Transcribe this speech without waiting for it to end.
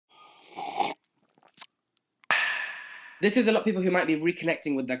this is a lot of people who might be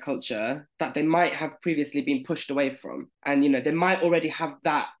reconnecting with their culture that they might have previously been pushed away from. And, they might already have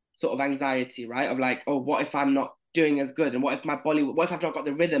that sort of anxiety, right? Of like, oh, what if I'm not doing as good? And what if what if I've not got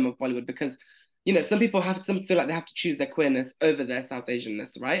the rhythm of Bollywood? Because, some people feel like they have to choose their queerness over their South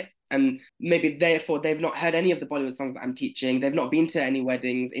Asianness, right? And maybe therefore they've not heard any of the Bollywood songs that I'm teaching. They've not been to any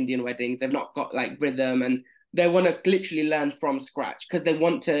weddings, Indian weddings. They've not got like rhythm, and they want to literally learn from scratch because they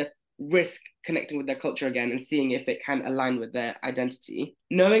want to risk connecting with their culture again and seeing if it can align with their identity.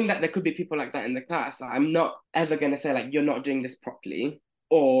 Knowing that there could be people like that in the class, I'm not ever going to say like, you're not doing this properly,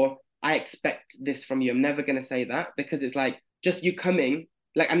 or I expect this from you. I'm never going to say that, because it's like just you coming,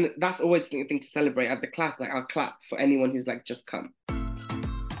 like, and that's always the thing to celebrate at the class. Like, I'll clap for anyone who's like just come.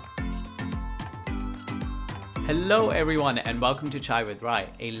 Hello everyone, and welcome to Chai with Rai,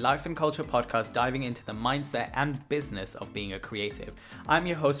 a life and culture podcast diving into the mindset and business of being a creative. I'm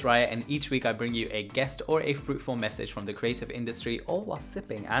your host Raya, and each week I bring you a guest or a fruitful message from the creative industry, all while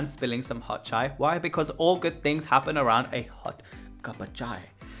sipping and spilling some hot chai. Why? Because all good things happen around a hot cup of chai.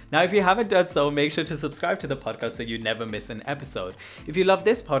 Now, if you haven't done so, make sure to subscribe to the podcast so you never miss an episode. If you love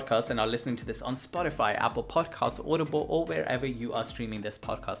this podcast and are listening to this on Spotify, Apple Podcasts, Audible, or wherever you are streaming this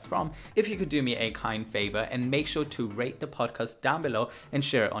podcast from, if you could do me a kind favor and make sure to rate the podcast down below and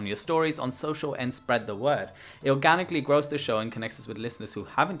share it on your stories, on social, and spread the word. It organically grows the show and connects us with listeners who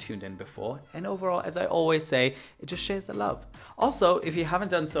haven't tuned in before. And overall, as I always say, it just shares the love. Also, if you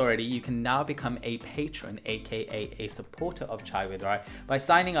haven't done so already, you can now become a patron, aka a supporter of Chai with Rai, by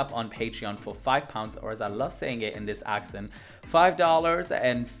signing up on Patreon for £5, or as I love saying it in this accent,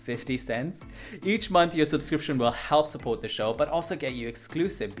 $5.50. Each month your subscription will help support the show, but also get you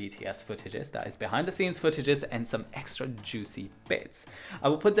exclusive BTS footages, that is behind the scenes footages, and some extra juicy bits. I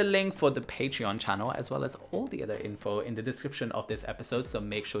will put the link for the Patreon channel as well as all the other info in the description of this episode, so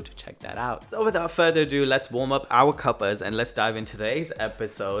make sure to check that out. So without further ado, let's warm up our cuppers and let's dive into today's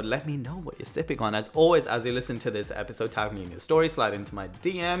episode. Let me know what you're sipping on. As always, as you listen to this episode, tag me in your story, slide into my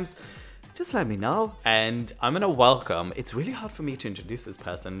DMs. Just let me know. And I'm gonna welcome, it's really hard for me to introduce this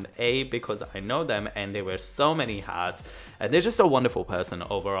person, because I know them and they wear so many hats, and they're just a wonderful person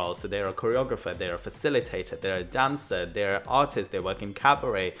overall. So they're a choreographer, they're a facilitator, they're a dancer, they're an artist, they work in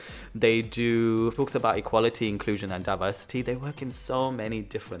cabaret, they do books about equality, inclusion, and diversity. They work in so many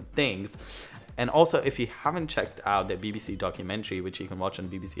different things. And also, if you haven't checked out the BBC documentary, which you can watch on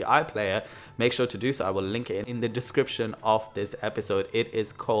BBC iPlayer, make sure to do so. I will link it in the description of this episode. It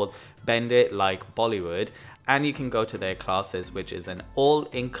is called Bend It Like Bollywood. And you can go to their classes, which is an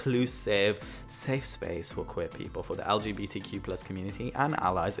all-inclusive safe space for queer people, for the LGBTQ plus community and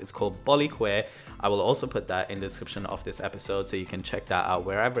allies. It's called BollyQueer. I will also put that in the description of this episode, so you can check that out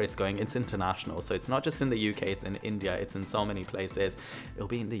wherever it's going. It's international, so it's not just in the UK, it's in India, it's in so many places. It'll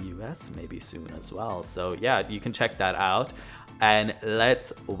be in the US maybe soon as well. So yeah, you can check that out. And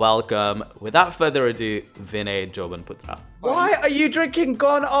let's welcome, without further ado, Vinay Jobanputra. Why are you drinking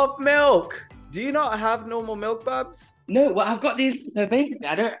gone off milk? Do you not have normal milk, Babs? No, well, I've got these. No, basically,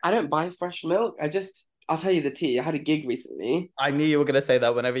 I don't buy fresh milk. I'll tell you the tea. I had a gig recently. I knew you were gonna say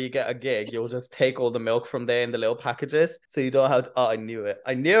that whenever you get a gig, you'll just take all the milk from there in the little packages, so you don't have to. Oh, I knew it.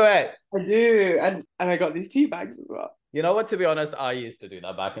 I do, and I got these tea bags as well. You know what? To be honest, I used to do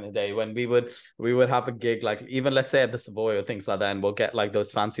that back in the day when we would have a gig, like even let's say at the Savoy or things like that, and we'll get like those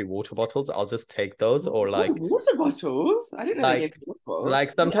fancy water bottles. I'll just take those, or like water bottles. I didn't know they gave water bottles.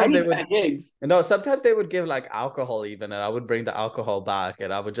 Like sometimes they would gigs. No, sometimes they would give like alcohol even, and I would bring the alcohol back,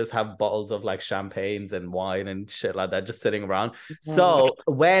 and I would just have bottles of like champagnes and wine and shit like that just sitting around. So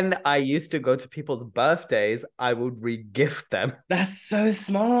when I used to go to people's birthdays, I would re-gift them. That's so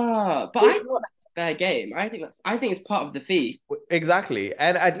smart. But I thought that's a fair game. I think it's part of the fee. Exactly.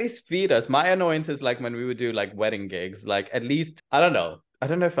 And at least feed us. My annoyance is like when we would do like wedding gigs, like at least, I don't know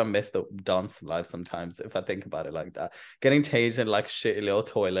if I miss the dance life sometimes, if I think about it like that. Getting changed in like shitty little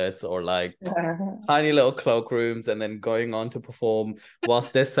toilets or like tiny little cloakrooms, and then going on to perform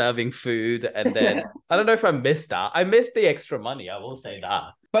whilst they're serving food. And then I don't know if I missed that. I missed the extra money, I will say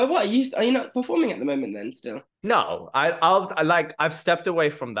that. But what, are you not performing at the moment then still? No, I've stepped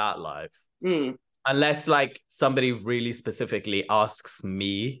away from that life. Unless like somebody really specifically asks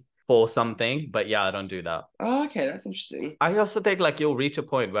me for something, but yeah, I don't do that. Oh, okay, that's interesting. I also think like you'll reach a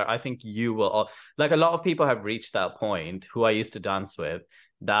point where I think you will, like a lot of people have reached that point who I used to dance with,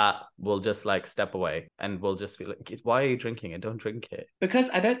 that will just like step away and will just be like, why are you drinking it? Don't drink it. Because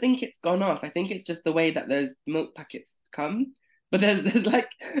I don't think it's gone off. I think it's just the way that those milk packets come. But there's like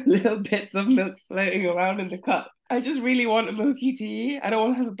little bits of milk floating around in the cup. I just really want a milky tea. I don't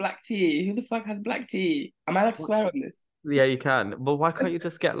want to have a black tea. Who the fuck has black tea? Am I allowed to swear on this? Yeah, you can. But why can't you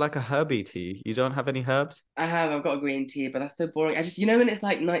just get like a herby tea? You don't have any herbs? I've got a green tea, but that's so boring. I just, you know, when it's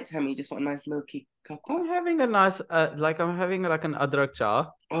like nighttime, you just want a nice milky cuppa. I'm having a nice, I'm having like an adrak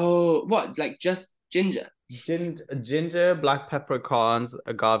cha. Oh, what? Like just ginger? Ginger, black peppercorns,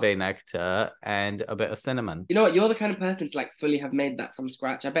 agave nectar, and a bit of cinnamon. You know what? You're the kind of person to like fully have made that from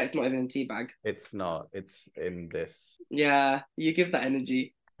scratch. I bet it's not even in a tea bag. It's not. It's in this. Yeah, you give that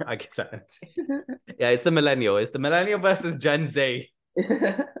energy. I get that. Yeah, it's the millennial. It's the millennial versus Gen Z. You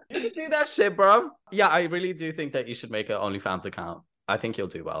can do that shit, bro. Yeah, I really do think that you should make an OnlyFans account. I think you'll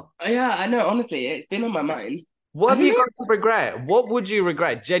do well. Yeah, I know. Honestly, it's been on my mind. What I have don't you know. got to regret? What would you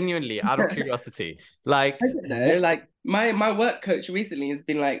regret, genuinely, out of curiosity? Like, I don't know. Like my work coach recently has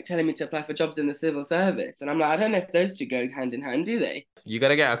been like telling me to apply for jobs in the civil service, and I'm like, I don't know if those two go hand in hand, do they? you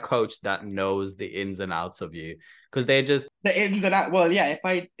gotta get a coach that knows the ins and outs of you, because they just. The ins and outs. Well, yeah.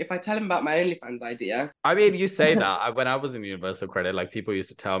 If I tell him about my OnlyFans idea, I mean, you say that. When I was in Universal Credit, like people used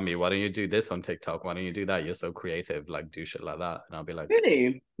to tell me, "Why don't you do this on TikTok? Why don't you do that? You're so creative. Like do shit like that." And I'll be like,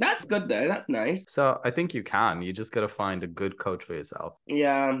 really, that's good though. That's nice. "So I think you can. You just gotta find a good coach for yourself."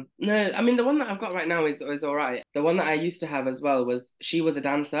 Yeah. No, I mean the one that I've got right now is all right. The one that I used to have as well was she was a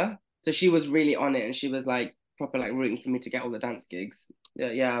dancer, so she was really on it, and she was like proper like rooting for me to get all the dance gigs.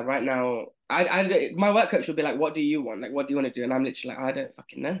 Yeah, yeah. Right now, my work coach would be like, "What do you want? Like, what do you want to do?" And I'm literally like, "I don't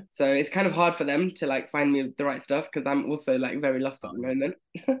fucking know." So it's kind of hard for them to like find me the right stuff because I'm also like very lost at the moment.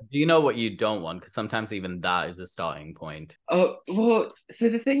 Do you know what you don't want? Because sometimes even that is a starting point. Oh, well, so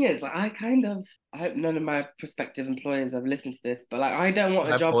the thing is, like, I hope none of my prospective employers have listened to this, but like, I don't want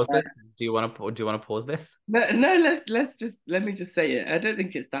Can a I job pause where, this? Do you want to pause this? no, no, let me just say it. I don't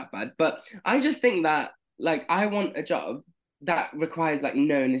think it's that bad, but I just think that, like, I want a job that requires, like,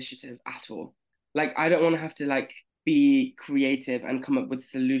 no initiative at all. Like, I don't want to have to, like, be creative and come up with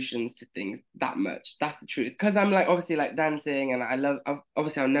solutions to things that much. That's the truth. Because I'm, like, obviously, like, dancing and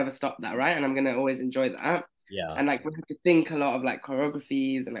obviously, I'll never stop that, right? And I'm going to always enjoy that. Yeah. And like we have to think a lot of like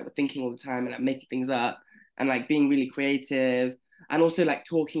choreographies and like we're thinking all the time and like making things up and like being really creative and also like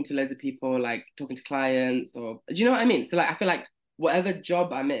talking to loads of people, like talking to clients or do you know what I mean? So like I feel like whatever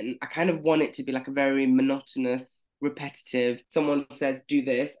job I'm in, I kind of want it to be like a very monotonous, repetitive. Someone says do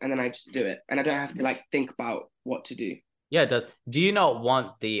this and then I just do it. And I don't have to like think about what to do. Yeah, it does. Do you not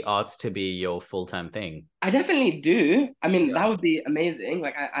want the arts to be your full-time thing? I definitely do. I mean, Yeah. that would be amazing.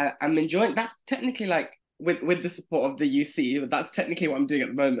 Like I'm enjoying that's technically like with the support of the UC, that's technically what I'm doing at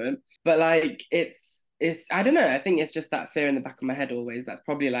the moment. But like it's I don't know, I think it's just that fear in the back of my head always. That's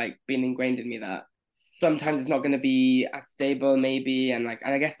probably like been ingrained in me that sometimes it's not gonna be as stable maybe and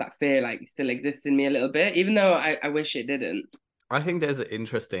I guess that fear like still exists in me a little bit, even though I wish it didn't. I think there's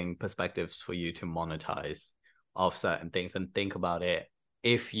interesting perspectives for you to monetize of certain things and think about it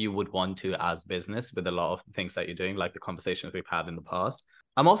if you would want to as business with a lot of the things that you're doing, like the conversations we've had in the past.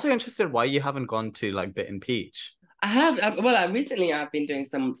 I'm also interested why you haven't gone to like Bit and Peach. I have well recently I've been doing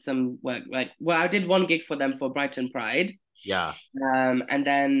some work like well I did one gig for them for Brighton Pride. Yeah. And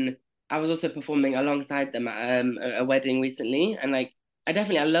then I was also performing alongside them at a wedding recently, and like I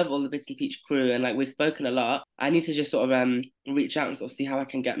love all the Bits and Peach crew, and like we've spoken a lot. I need to just sort of reach out and sort of see how I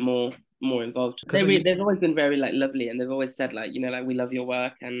can get more involved. They've always been very like lovely, and they've always said like like we love your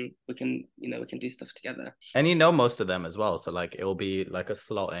work, and we can do stuff together. And you know most of them as well, so like it will be like a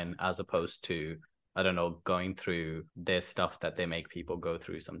slot in as opposed to I don't know going through their stuff that they make people go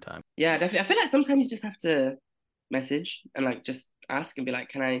through sometimes. Yeah, definitely. I feel like sometimes you just have to message and like just ask and be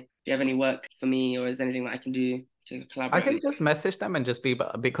like, do you have any work for me, or is there anything that I can do to I collaborate with think you? just message them and just be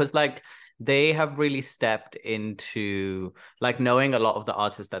because like they have really stepped into like knowing a lot of the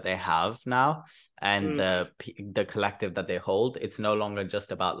artists that they have now and the collective that they hold. It's no longer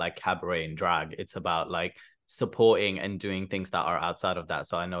just about like cabaret and drag. It's about like supporting and doing things that are outside of that.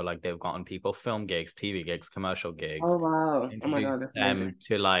 So I know like they've gotten people film gigs, TV gigs, commercial gigs, Oh wow! Oh my introduced god, that's them amazing.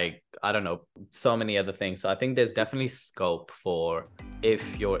 to like I don't know so many other things. So I think there's definitely scope for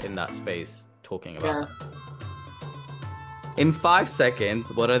if you're in that space talking about Yeah. that. In 5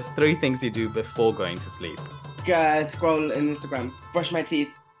 seconds, what are the three things you do before going to sleep? Scroll in Instagram, brush my teeth,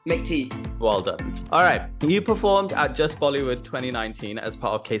 make tea. Well done. All right. You performed at Just Bollywood 2019 as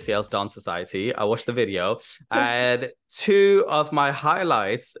part of KCL's Dance Society. I watched the video. And two of my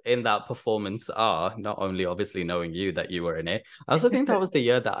highlights in that performance are not only obviously knowing you that you were in it, I also think that was the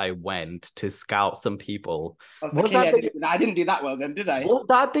year that I went to scout some people. Oh, so Was clearly that the, I didn't do that well then, did I? was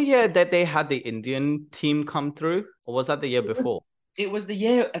that the year that they had the Indian team come through? Or was that the year It was, before? it was the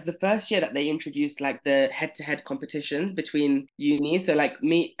year of the first year that they introduced like the head-to-head competitions between uni. So like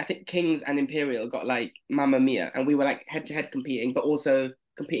me, I think Kings and Imperial got like Mamma Mia, and we were like head-to-head competing, but also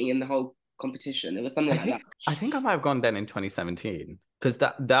competing in the whole competition. It was something I like that. think I think I might have gone then in 2017 because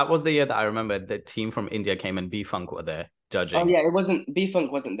that was the year that I remember the team from India came and B Funk were there Oh judging. yeah, it wasn't B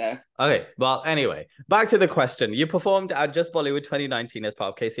Funk wasn't there. Okay, well, anyway, back to the question. You performed at Just Bollywood 2019 as part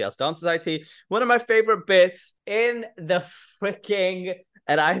of KCR's Dance Society. One of my favorite bits in the freaking,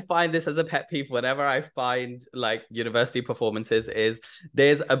 and I find this as a pet peeve whenever I find like university performances, is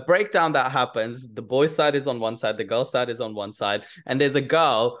there's a breakdown that happens. The boys' side is on one side, the girls' side is on one side, and there's a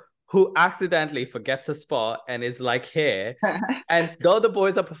girl who accidentally forgets a spot and is like here. And though the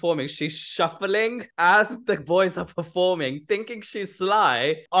boys are performing, she's shuffling as the boys are performing, thinking she's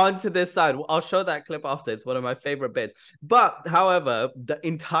Sly onto this side. I'll show that clip after. It's one of my favorite bits. But however, the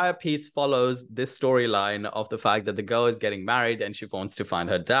entire piece follows this storyline of the fact that the girl is getting married and she wants to find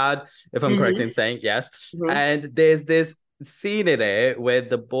her dad, if I'm correct in saying yes. And there's this scene in it where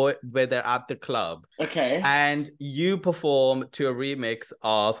they're at the club. Okay. And you perform to a remix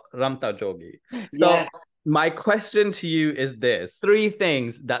of Ramta Jogi. Yeah. So my question to you is this: three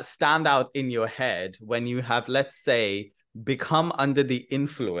things that stand out in your head when you have, let's say, become under the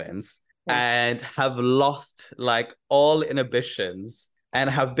influence and have lost like all inhibitions and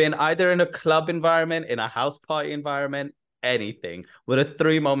have been either in a club environment, in a house party environment, anything. What are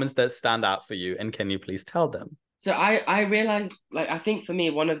three moments that stand out for you? And can you please tell them? So I realized, like, I think for me,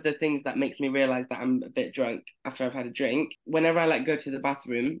 one of the things that makes me realize that I'm a bit drunk after I've had a drink, whenever I like go to the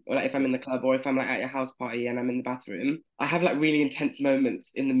bathroom, or like if I'm in the club or if I'm like at a house party and I'm in the bathroom, I have like really intense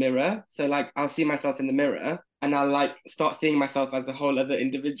moments in the mirror. So like I'll see myself in the mirror and I'll like start seeing myself as a whole other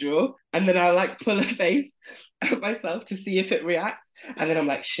individual. And then I'll like pull a face at myself to see if it reacts. And then I'm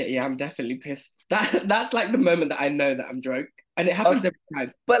like, shit, yeah, I'm definitely pissed. That's like the moment that I know that I'm drunk. And it happens every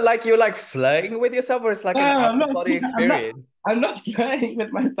time. But like you're like flirting with yourself, or it's like No, an out I'm of not, body I'm not, experience? I'm not flirting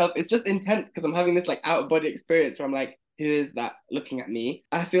with myself. It's just intense because I'm having this like out of body experience where I'm like, who is that looking at me?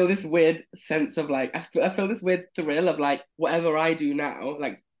 I feel this weird sense of like, I feel this weird thrill of like, whatever I do now,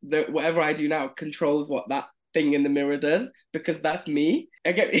 like whatever I do now controls what that thing in the mirror does because that's me.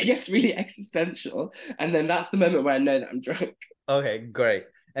 It gets really existential. And then that's the moment where I know that I'm drunk. Okay, great.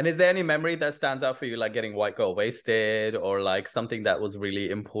 And is there any memory that stands out for you, like getting white girl wasted or like something that was really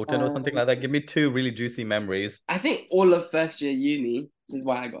important or something like that? Give me two really juicy memories. I think all of first year uni, which is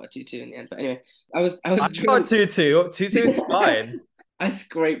why I got a 2-2 in the end. But anyway, I I was got drunk. 2-2. 2-2 is fine. I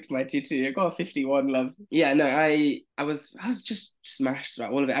scraped my 2-2. I got a 51, love. Yeah, no, I was just smashed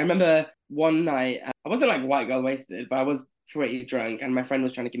throughout all of it. I remember one night, I wasn't like white girl wasted, but I was pretty drunk and my friend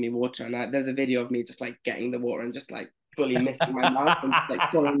was trying to give me water and there's a video of me just like getting the water and just like fully missing my mouth and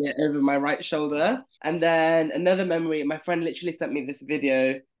like pouring it over my right shoulder. And then another memory, my friend literally sent me this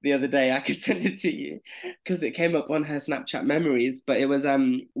video the other day. I could send it to you because it came up on her Snapchat memories. But it was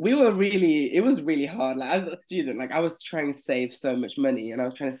it was really hard. Like as a student, like I was trying to save so much money and I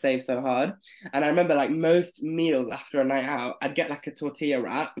was trying to save so hard. And I remember like most meals after a night out, I'd get like a tortilla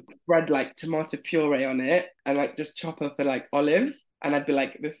wrap, spread like tomato puree on it, and like just chop up like olives. And I'd be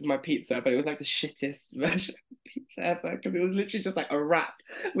like, this is my pizza, but it was like the shittest version of pizza ever because it was literally just like a wrap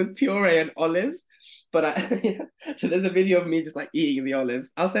with puree and olives. But yeah. So there's a video of me just like eating the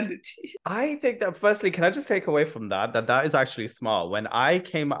olives. I'll send it to you. I think that firstly, can I just take away from that is actually smart. When I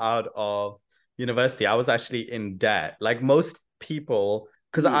came out of university, I was actually in debt. Like most people,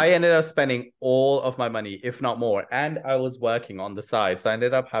 because I ended up spending all of my money, if not more, and I was working on the side. So I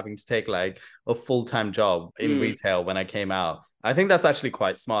ended up having to take like a full-time job in retail when I came out. I think that's actually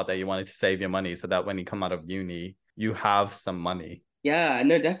quite smart that you wanted to save your money so that when you come out of uni, you have some money. Yeah,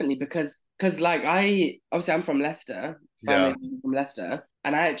 no, definitely because like I obviously I'm from Leicester, family from Leicester,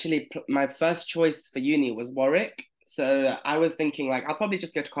 and I actually my first choice for uni was Warwick. So I was thinking like I'll probably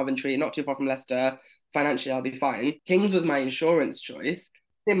just go to Coventry, not too far from Leicester. Financially, I'll be fine. King's was my insurance choice.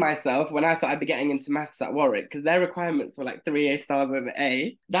 In myself when I thought I'd be getting into maths at Warwick because their requirements were like 3 A stars and an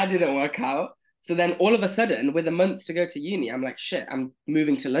A. That didn't work out. So then all of a sudden, with a month to go to uni, I'm like, shit, I'm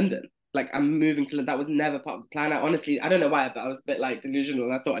moving to London. Like I'm moving to London. That was never part of the plan. I don't know why, but I was a bit like delusional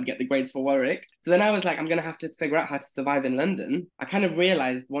and I thought I'd get the grades for Warwick. So then I was like, I'm going to have to figure out how to survive in London. I kind of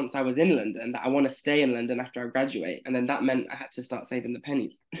realized once I was in London that I want to stay in London after I graduate. And then that meant I had to start saving the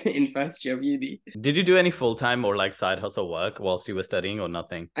pennies in first year of uni. Did you do any full-time or like side hustle work whilst you were studying or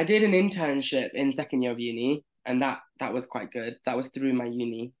nothing? I did an internship in second year of uni and that was quite good. That was through my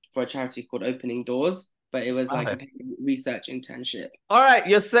uni for a charity called Opening Doors. But it was like a research internship. All right,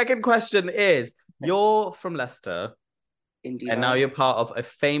 your second question is, you're from Leicester, Indeed. and now you're part of a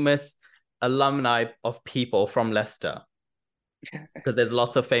famous alumni of people from Leicester. because there's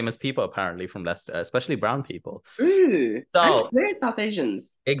lots of famous people apparently from Leicester, especially brown people. True. And So we're South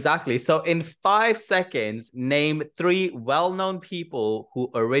Asians. exactly. So in 5 seconds, name 3 well-known people who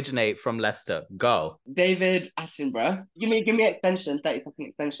originate from Leicester. Go. David Attenborough. Give me extension, 30-second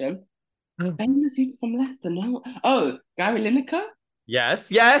extension. Famous people from Leicester, no. Oh, Gary Lineker?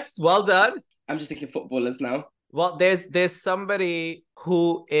 Yes, yes, well done. I'm just thinking footballers now. Well, there's somebody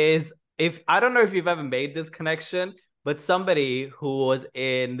who is, if I don't know if you've ever made this connection, but somebody who was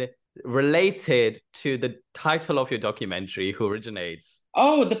in related to the title of your documentary who originates.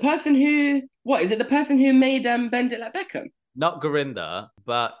 Oh, the person who, what, is it the person who made Bend It Like Beckham? Not Gorinda,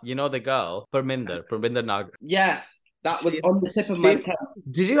 but you know the girl, Parminder Nag. Yes, that was She's, on the tip of my she's, tongue.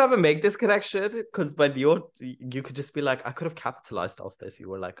 did you ever make this connection? Because when you could just be like, I could have capitalized off this. You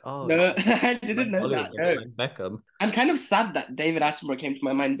were like, oh, No, it's I like didn't know Bollywood, that. but No. like Beckham. I'm kind of sad that David Attenborough came to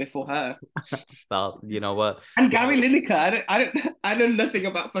my mind before her. Well, you know what? And Gary Lineker, I know nothing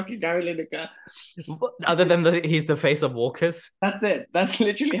about fucking Gary Lineker. Other than he's the face of Walkers. That's it. That's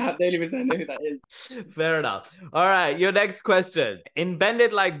literally the only reason I know who that is. Fair enough. All right, your next question. In Bend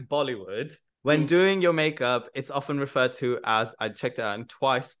It Like Bollywood, when doing your makeup, it's often referred to as, I checked it out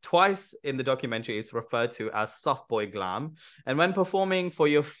twice in the documentary, it's referred to as soft boy glam. And when performing for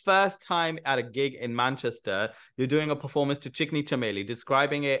your first time at a gig in Manchester, you're doing a performance to Chikni Chameli,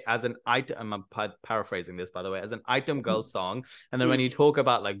 describing it as an item, I'm paraphrasing this, by the way, as an item girl song. And then when you talk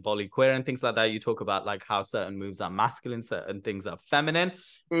about like BollyQueer and things like that, you talk about like how certain moves are masculine, certain things are feminine.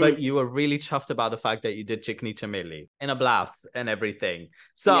 But you were really chuffed about the fact that you did Chikni Chameli in a blouse and everything.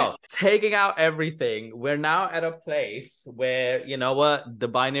 So taking out everything, we're now at a place where, you know what, the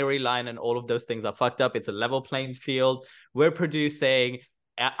binary line and all of those things are fucked up. It's a level playing field. I'm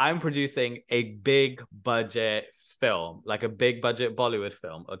producing a big budget film, like a big budget Bollywood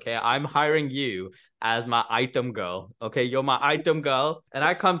film. Okay, I'm hiring you as my item girl. Okay, you're my item girl, and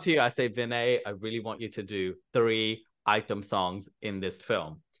I come to you, I say, Vinay, I really want you to do 3 item songs in this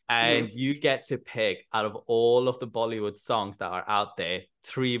film. And you get to pick out of all of the Bollywood songs that are out there,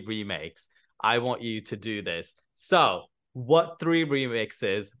 3 remakes. I want you to do this. So, what 3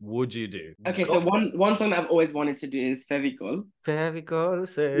 remixes would you do? Okay, so one song that I've always wanted to do is Fevicol.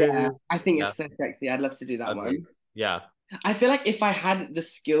 Fevicol, yeah, I think it's so sexy. I'd love to do that one. Yeah. I feel like if I had the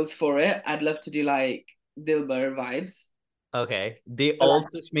skills for it, I'd love to do like Dilbar vibes. Okay. The old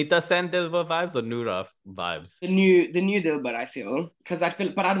Sushmita Sen Dilbar vibes or Noora vibes? The new Dilbar, I feel. Because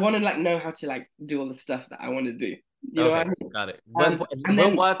but I'd want to like know how to like do all the stuff that I want to do. You know what I mean? Got it.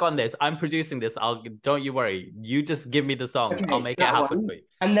 We'll work on this. I'm producing this. Don't you worry. You just give me the song. Okay, I'll make it happen for you.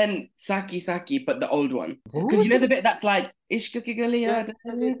 And then Saki, but the old one. Because you know the bit that's like Ishq ki galiyan.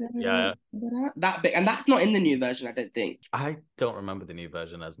 Yeah. That bit, and that's not in the new version, I don't think. I don't remember the new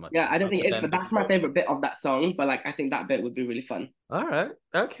version as much. Yeah, I don't think it is, but that's my favorite bit of that song. But like, I think that bit would be really fun. All right.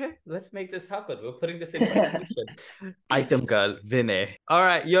 Okay. Let's make this happen. We're putting this in production. Item girl, Vinay. All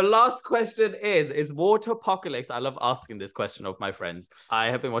right. Your last question is water apocalypse. I love asking this question of my friends. I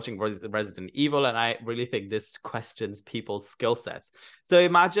have been watching Resident Evil, and I really think this questions people's skill sets. So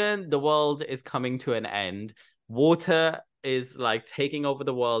imagine the world is coming to an end. Water is like taking over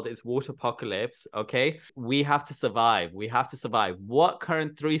the world. It's water apocalypse. Okay, we have to survive. What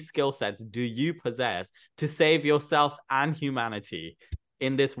current 3 skill sets do you possess to save yourself and humanity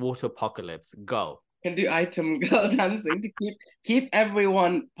in this water apocalypse? Go. Can do item girl dancing to keep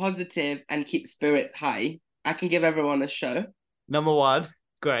everyone positive and keep spirits high. I can give everyone a show. Number 1,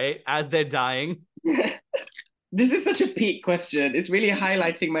 great, as they're dying. This is such a peak question. It's really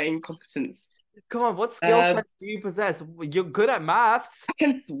highlighting my incompetence. Come on, what skill sets do you possess? You're good at maths. I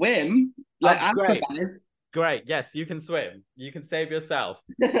can swim. Like, I'm great. Great, yes, you can swim. You can save yourself.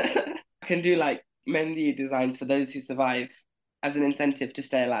 I can do like Mendy designs for those who survive as an incentive to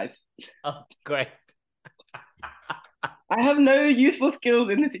stay alive. Oh, great. I have no useful skills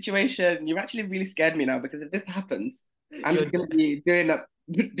in this situation. You've actually really scared me now, because if this happens, I'm just going to be doing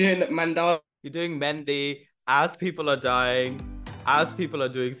mandal. You're doing Mendy as people are dying. As people are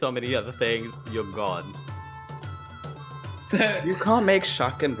doing so many other things, you're gone. So, you can't make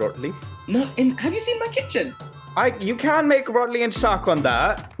shak and rotli. Have you seen my kitchen? You can make rotli and shak on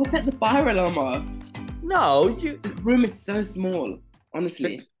that. I set the fire alarm off. No, The room is so small,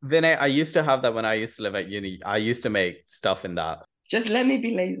 honestly. Vinay, I used to have that when I used to live at uni. I used to make stuff in that. Just let me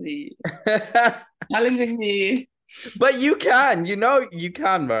be lazy. Challenging me. But you can, you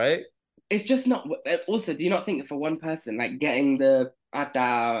can, right? It's just not. Also, do you not think that for one person, like getting the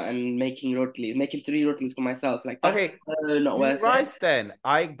atta and making 3 rotlis for myself, like that's so not worth it. Rice then.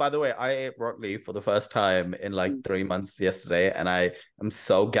 By the way, I ate rotli for the first time in like 3 months yesterday, and I am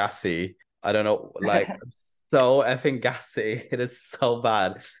so gassy. I don't know, like I'm so effing gassy. It is so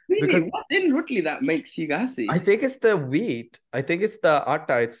bad Really, because what's in roti that makes you I gassy? think it's the wheat. I think it's the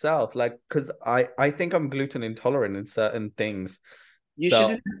atta itself. Like, because I think I'm gluten intolerant in certain things. You So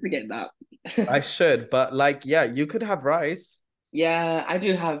shouldn't investigate that. I should, but like, yeah, you could have rice. Yeah, I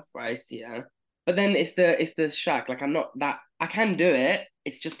do have rice, yeah. But then it's the shack. Like I'm not that I can do it.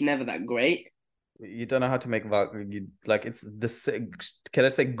 It's just never that great. You don't know how to make you like it's can I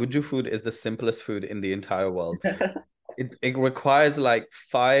say Guju food is the simplest food in the entire world. It requires like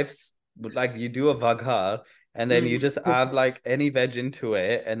like you do a vagha and then you Mm. just add like any veg into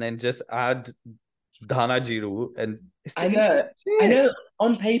it and then just add dhana jiru and it's the I easiest know. I shit. know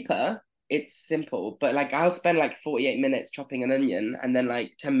on paper it's simple, but like I'll spend like 48 minutes chopping an onion and then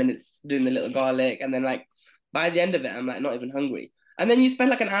like 10 minutes doing the little garlic and then like by the end of it I'm like not even hungry. And then you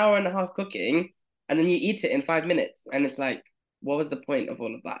spend like an hour and a half cooking and then you eat it in 5 minutes and it's like what was the point of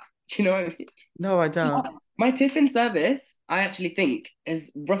all of that? Do you know what I mean? No, I don't. My tiffin service, I actually think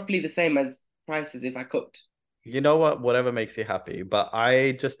is roughly the same as prices if I cooked. You know what? Whatever makes you happy. But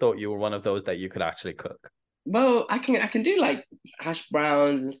I just thought you were one of those that you could actually cook. Well, I can do like hash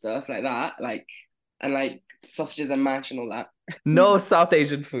browns and stuff like that, like and like sausages and mash and all that. No South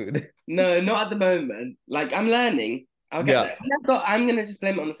Asian food. No, not at the moment. Like I'm learning. I'll get Yeah. there. I'm gonna just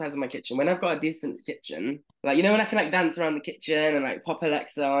blame it on the size of my kitchen. When I've got a decent kitchen, like you know, when I can like dance around the kitchen and like pop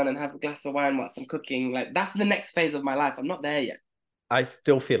Alexa on and have a glass of wine whilst I'm cooking, like that's the next phase of my life. I'm not there yet. I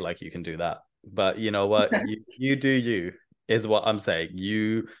still feel like you can do that. But you know what? You do you is what I'm saying.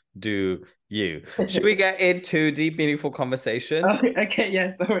 You do you. Should we get into deep, meaningful conversations? Okay,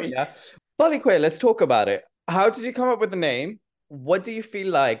 yeah, sorry. Yeah. BollyQueer, let's talk about it. How did you come up with the name? What do you feel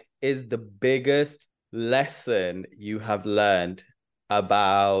like is the biggest lesson you have learned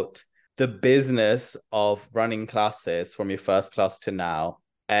about the business of running classes from your first class to now?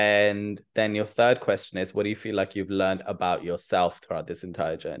 And then your third question is, what do you feel like you've learned about yourself throughout this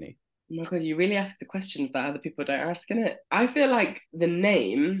entire journey? Oh my God, you really ask the questions that other people don't ask, innit? I feel like the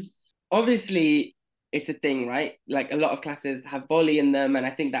name, obviously, it's a thing, right? Like a lot of classes have Bolly in them, and I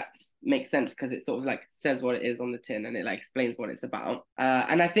think that makes sense because it sort of like says what it is on the tin and it like explains what it's about.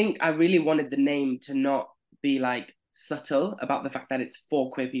 And I think I really wanted the name to not be like subtle about the fact that it's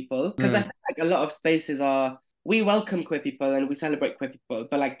for queer people because I Mm, feel like a lot of spaces are we welcome queer people and we celebrate queer people,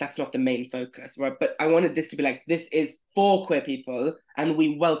 but like that's not the main focus, right? But I wanted this to be like this is for queer people and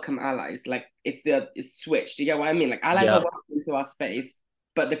we welcome allies. Like it's switched. Do you get what I mean? Like allies are yeah, welcome into our space,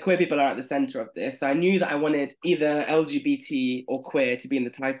 but the queer people are at the center of this. So I knew that I wanted either LGBT or queer to be in the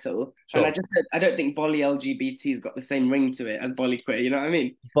title, and sure. I don't think Bolly LGBT's got the same ring to it as Bolly queer. You know what I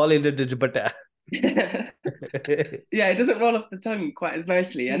mean? Bolly. Yeah, it doesn't roll off the tongue quite as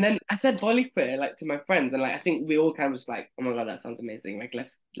nicely. And then I said BollyQueer like to my friends, and like I think we all kind of was like, oh my God, that sounds amazing. Like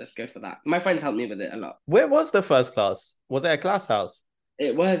let's go for that. My friends helped me with it a lot. Where was the first class? Was it a class house?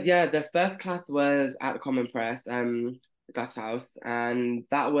 It was, yeah, the first class was at the Common Press, the Glass House, and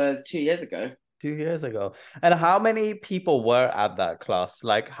that was 2 years ago. 2 years ago. And how many people were at that class?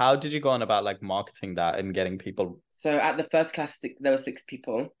 Like, how did you go on about like marketing that and getting people? So at the first class, there were 6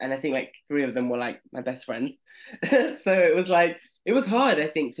 people, and I think like 3 of them were like my best friends. So it was like it was hard, I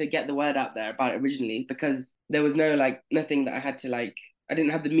think, to get the word out there about it originally because there was no like nothing that I had to like. I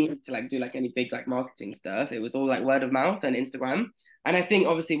didn't have the means to like do like any big like marketing stuff. It was all like word of mouth and Instagram. And I think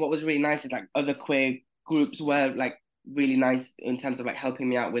obviously what was really nice is like other queer groups were like really nice in terms of like helping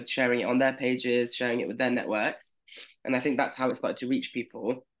me out with sharing it on their pages, sharing it with their networks. And I think that's how it started to reach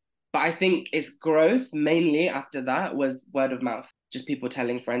people. But I think its growth mainly after that was word of mouth, just people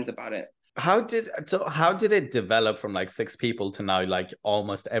telling friends about it. How did it develop from like 6 people to now like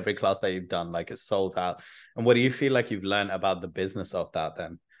almost every class that you've done like is sold out? And what do you feel like you've learned about the business of that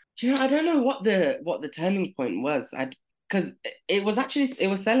then? Do you know, I don't know what the turning point was. I because it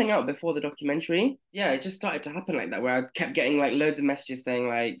was selling out before the documentary. Yeah, it just started to happen like that where I kept getting like loads of messages saying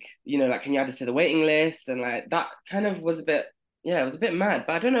like, like can you add us to the waiting list? And like that kind of was a bit it was a bit mad.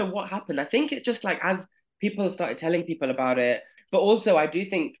 But I don't know what happened. I think it just like as people started telling people about it, but also I do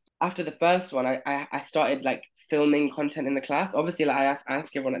think after the first one, I started like filming content in the class. Obviously, like I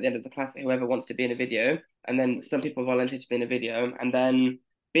ask everyone at the end of the class, whoever wants to be in a video, and then some people volunteer to be in a video, and then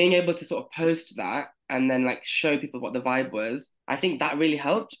being able to sort of post that and then like show people what the vibe was, I think that really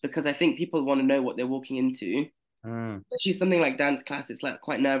helped because I think people want to know what they're walking into. Mm. Especially something like dance class, it's like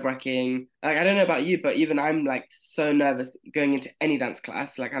quite nerve-wracking. Like I don't know about you, but even I'm like so nervous going into any dance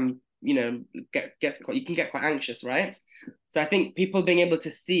class. Like I'm, you can get quite anxious, right? So I think people being able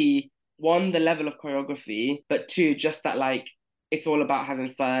to see one, the level of choreography, but two, just that like it's all about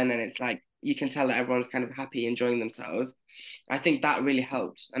having fun and it's like you can tell that everyone's kind of happy, enjoying themselves. I think that really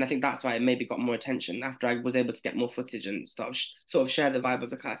helped. And I think that's why it maybe got more attention after I was able to get more footage and sort of share the vibe of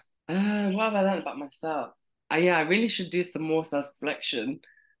the class. What have I learned about myself? Yeah, I really should do some more self-reflection.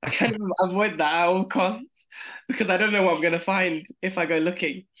 I kind of avoid that at all costs because I don't know what I'm going to find if I go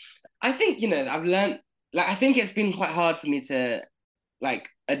looking. I think, I've learned, like, I think it's been quite hard for me to, like,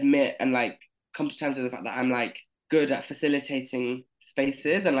 admit and, like, come to terms with the fact that I'm, like, good at facilitating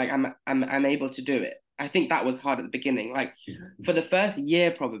spaces and, like, I'm able to do it. I think that was hard at the beginning. Like, for the first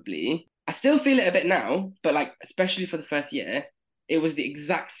year, probably, I still feel it a bit now, but, like, especially for the first year, it was the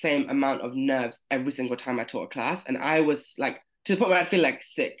exact same amount of nerves every single time I taught a class. And I was, like, to the point where I'd feel like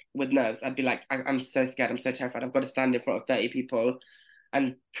sick with nerves. I'd be like, I'm so scared, I'm so terrified. I've got to stand in front of 30 people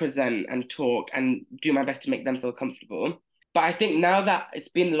and present and talk and do my best to make them feel comfortable. But I think now that it's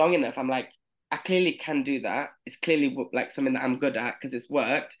been long enough, I'm like, I clearly can do that. It's clearly like something that I'm good at because it's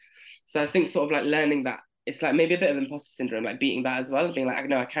worked. So I think sort of like learning that it's like maybe a bit of imposter syndrome, like beating that as well, and being like,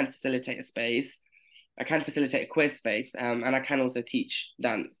 no, I can facilitate a space. I can facilitate a queer space, and I can also teach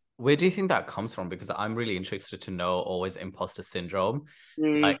dance. Where do you think that comes from? Because I'm really interested to know always imposter syndrome.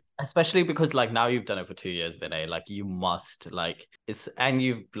 Mm. Like, especially because like now you've done it for 2 years, Vinay, like you must like it's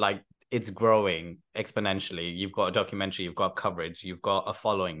growing exponentially. You've got a documentary, you've got coverage, you've got a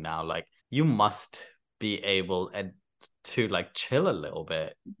following now. Like you must be able to like chill a little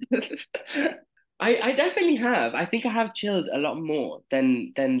bit. I definitely have. I think I have chilled a lot more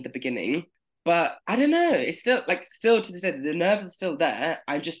than the beginning. But I don't know. It's still to this day, the nerves are still there.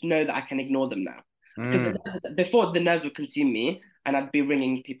 I just know that I can ignore them now. Because before the nerves would consume me and I'd be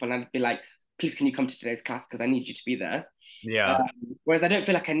ringing people and I'd be like, please can you come to today's class because I need you to be there. Yeah. Whereas I don't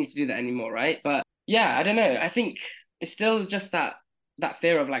feel like I need to do that anymore, right? But yeah, I don't know. I think it's still just that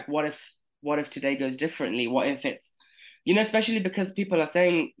fear of like, what if today goes differently? What if it's, especially because people are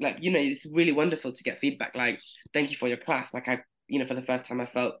saying like, it's really wonderful to get feedback. Like, thank you for your class. Like for the first time I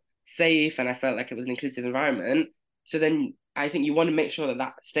felt safe and I felt like it was an inclusive environment. So then I think you want to make sure that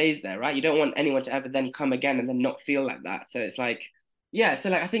that stays there, right? You don't want anyone to ever then come again and then not feel like that. So it's like, yeah,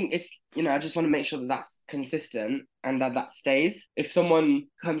 so like I think it's, I just want to make sure that that's consistent and that stays. If someone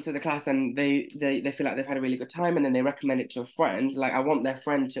comes to the class and they feel like they've had a really good time and then they recommend it to a friend, like I want their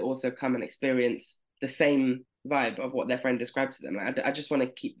friend to also come and experience the same vibe of what their friend described to them. Like I just want to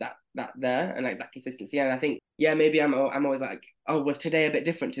keep that there and like that consistency. And I think, yeah, maybe I'm always like, oh, was today a bit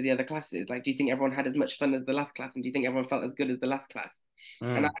different to the other classes? Like, do you think everyone had as much fun as the last class? And do you think everyone felt as good as the last class?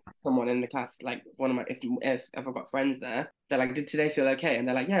 And I asked someone in the class, like one of my, if I've got friends there, they're like, did today feel okay? And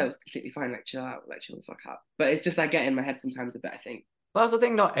they're like, yeah, it was completely fine. Like, chill out, like chill the fuck out. But it's just like get in my head sometimes a bit, I think. But that's the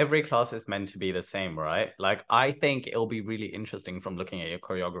thing, not every class is meant to be the same, right? Like, I think it'll be really interesting from looking at your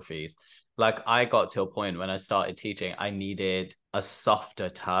choreographies. Like, I got to a point when I started teaching, I needed a softer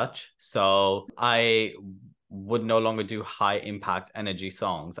touch. So I would no longer do high impact energy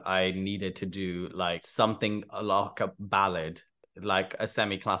songs. I needed to do like something like a ballad, like a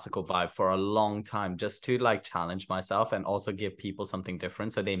semi-classical vibe for a long time, just to like challenge myself and also give people something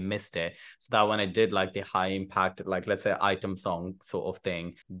different so they missed it, so that when I did like the high impact, like let's say item song sort of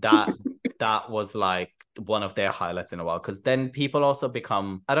thing, that was like one of their highlights in a while, because then people also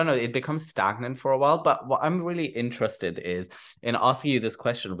become, I don't know, it becomes stagnant for a while. But what I'm really interested is in asking you this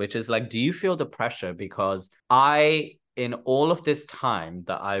question, which is like, do you feel the pressure? Because in all of this time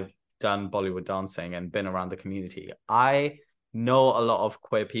that I've done Bollywood dancing and been around the community, I know a lot of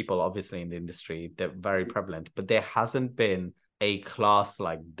queer people, obviously, in the industry. They're very prevalent, but there hasn't been a class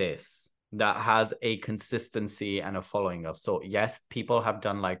like this that has a consistency and a following of sort. Yes, people have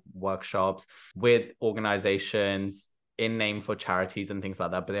done like workshops with organizations in name for charities and things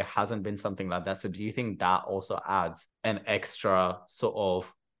like that, but there hasn't been something like that. So do you think that also adds an extra sort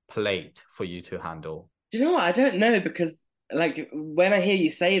of plate for you to handle? Do you know what? I don't know, because like when I hear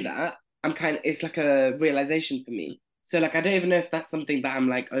you say that, it's like a realization for me. So like I don't even know if that's something that I'm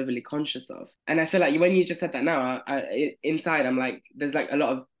like overly conscious of. And I feel like when you just said that now, inside I'm like, there's like a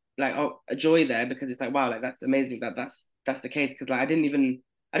lot of like a joy there, because it's like, wow, like that's amazing that's the case. Because like I don't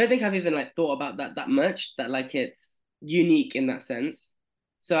think I've even like thought about that much, that like it's unique in that sense.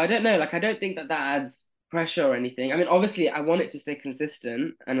 So I don't know, like I don't think that adds pressure or anything. I mean, obviously I want it to stay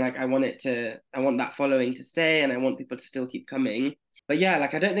consistent and like I want that following to stay and I want people to still keep coming. But yeah,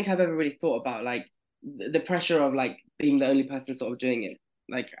 like I don't think I've ever really thought about like the pressure of like being the only person sort of doing it.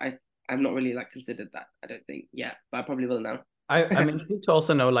 Like I've not really like considered that, I don't think. Yeah, but I probably will now. I'm intrigued to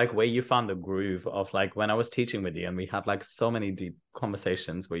also know like where you found the groove of like when I was teaching with you and we had like so many deep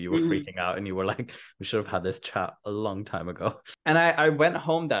conversations where you were freaking out and you were like, we should have had this chat a long time ago. And I went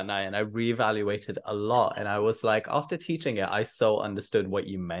home that night and I reevaluated a lot. And I was like, after teaching it, I so understood what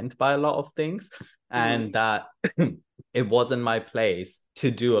you meant by a lot of things and that it wasn't my place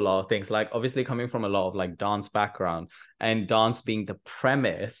to do a lot of things. Like obviously coming from a lot of like dance background and dance being the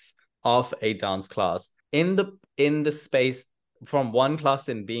premise of a dance class in the space from one class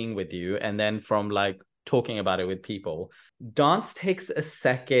in being with you and then from like talking about it with people, dance takes a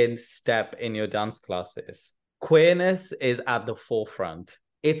second step in your dance classes. Queerness is at the forefront.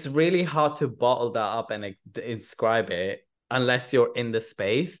 It's really hard to bottle that up and describe it unless you're in the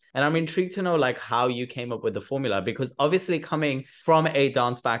space. And I'm intrigued to know like how you came up with the formula, because obviously coming from a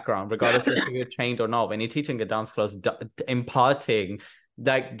dance background, regardless if you're trained or not, when you're teaching a dance class, imparting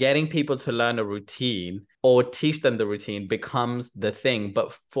like getting people to learn a routine or teach them the routine becomes the thing.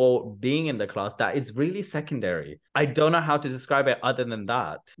 But for being in the class, that is really secondary. I don't know how to describe it other than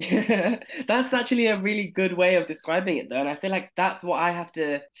that. That's actually a really good way of describing it, though. And I feel like that's what I have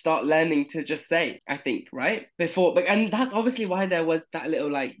to start learning to just say, I think, right? And that's obviously why there was that little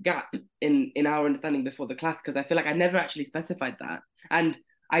like gap in our understanding before the class, because I feel like I never actually specified that. And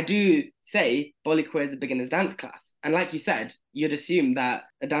I do say BollyQueer is a beginner's dance class. And like you said, you'd assume that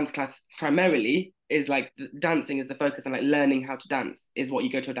a dance class primarily is like dancing is the focus and like learning how to dance is what you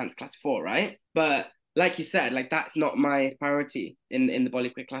go to a dance class for, right? But like you said, like that's not my priority in the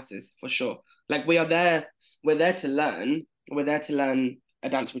BollyQueer classes for sure. Like we're there to learn. We're there to learn a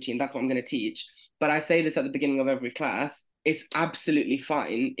dance routine. That's what I'm going to teach. But I say this at the beginning of every class. It's absolutely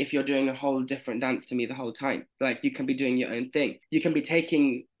fine if you're doing a whole different dance to me the whole time. Like you can be doing your own thing. You can be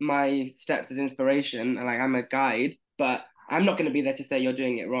taking my steps as inspiration and like I'm a guide, but I'm not going to be there to say you're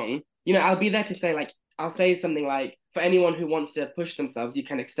doing it wrong. You know, I'll be there to say like, I'll say something like, for anyone who wants to push themselves, you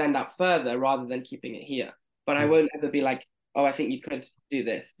can extend out further rather than keeping it here. But I won't ever be like, oh, I think you could do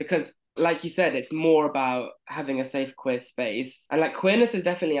this. Because like you said, it's more about having a safe queer space. And like queerness is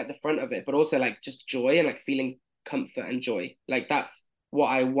definitely at the front of it, but also like just joy and like feeling comfort and joy. Like that's what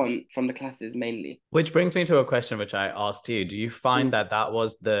I want from the classes mainly. Which brings me to a question which I asked you. Do you find that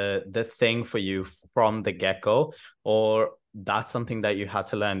was the thing for you from the get-go, or that's something that you had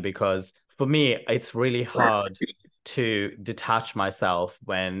to learn? Because for me, it's really hard to detach myself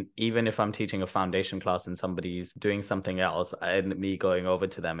when, even if I'm teaching a foundation class and somebody's doing something else and me going over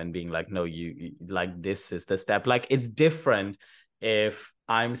to them and being like, no, you like, this is the step. Like it's different if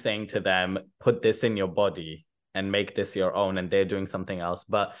I'm saying to them, put this in your body and make this your own, and they're doing something else.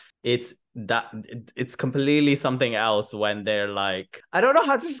 But it's completely something else when they're like, I don't know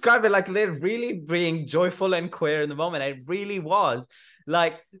how to describe it, like they're really being joyful and queer in the moment. It really was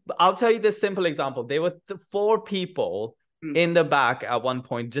like, I'll tell you this simple example. There were 4 people in the back at one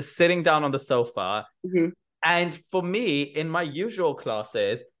point just sitting down on the sofa, and for me in my usual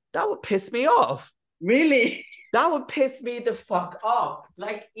classes that would piss me off. Really? That would piss me the fuck off.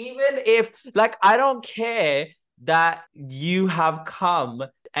 Like, even if, like, I don't care that you have come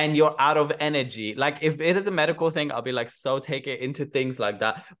and you're out of energy. Like, if it is a medical thing, I'll be like, so take it into things like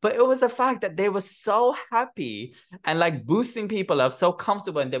that. But it was the fact that they were so happy and like boosting people up, so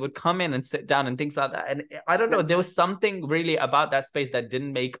comfortable, and they would come in and sit down and things like that. And I don't know, there was something really about that space that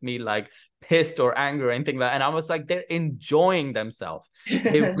didn't make me like pissed or angry or anything like that. And I was like, they're enjoying themselves.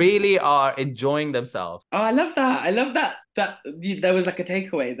 They really are enjoying themselves. Oh, I love that. I love that there was like a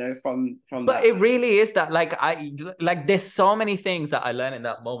takeaway though from But that. it really is that, like, there's so many things that I learned in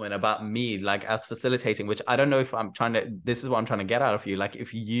that moment about me, like as facilitating, which I don't know if this is what I'm trying to get out of you. Like,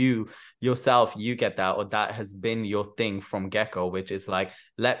 if you yourself, you get that, or that has been your thing from get-go, which is like,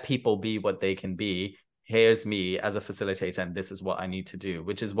 let people be what they can be. Here's me as a facilitator, and this is what I need to do,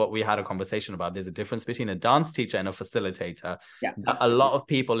 which is what we had a conversation about. There's a difference between a dance teacher and a facilitator that a lot of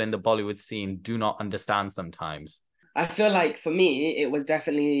people in the Bollywood scene do not understand sometimes. I feel like for me, it was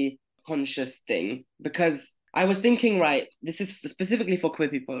definitely a conscious thing, because I was thinking, right, this is specifically for queer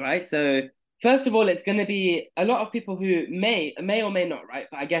people, right? So first of all, it's going to be a lot of people who may or may not, right?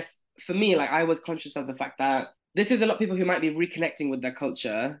 But I guess for me, like I was conscious of the fact that this is a lot of people who might be reconnecting with their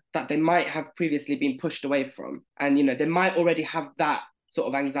culture that they might have previously been pushed away from. And, you know, they might already have that sort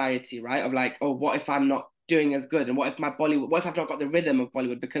of anxiety, right? Of like, oh, what if I'm not doing as good? And what if I've not got the rhythm of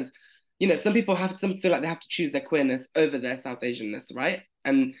Bollywood? Because, you know, some people feel like they have to choose their queerness over their South Asianness, right?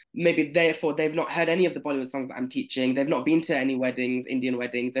 And maybe therefore they've not heard any of the Bollywood songs that I'm teaching. They've not been to any weddings, Indian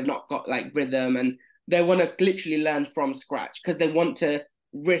weddings. They've not got like rhythm, and they want to literally learn from scratch because they want to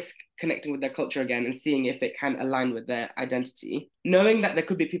risk connecting with their culture again and seeing if it can align with their identity. Knowing that there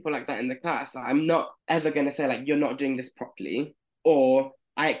could be people like that in the class, I'm not ever going to say like, you're not doing this properly, or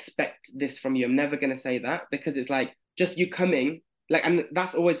I expect this from you. I'm never going to say that, because it's like, just you coming, like, and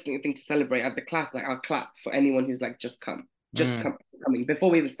that's always the thing to celebrate at the class. Like, I'll clap for anyone who's like, just come, coming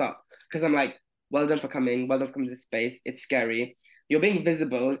before we even start. Because I'm like, well done for coming, well done for coming to this space. It's scary. You're being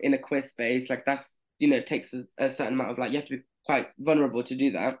visible in a queer space. Like, that's, it takes a certain amount of, like, you have to be quite vulnerable to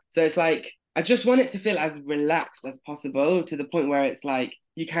do that. So it's like, I just want it to feel as relaxed as possible, to the point where it's like,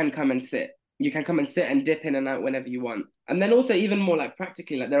 you can come and sit. You can come and sit and dip in and out whenever you want. And then also, even more like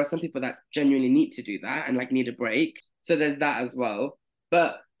practically, like, there are some people that genuinely need to do that and like need a break. So there's that as well.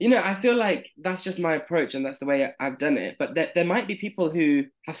 But, I feel like that's just my approach and that's the way I've done it. But there might be people who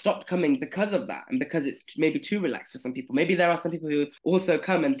have stopped coming because of that, and because it's maybe too relaxed for some people. Maybe there are some people who also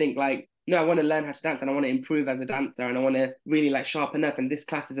come and think like, no, I want to learn how to dance and I want to improve as a dancer and I want to really like sharpen up, and this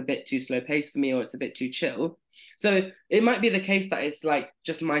class is a bit too slow paced for me, or it's a bit too chill. So it might be the case that it's like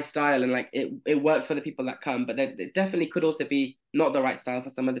just my style and like it works for the people that come, but it definitely could also be not the right style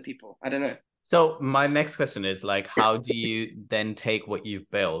for some other people. I don't know. So my next question is like, how do you then take what you've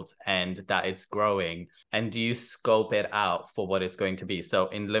built and that it's growing, and do you scope it out for what it's going to be? So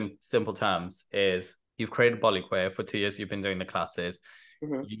in simple terms is, you've created BollyQueer for 2 years, you've been doing the classes.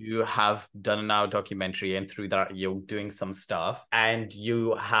 Mm-hmm. You have done a now documentary, and through that you're doing some stuff, and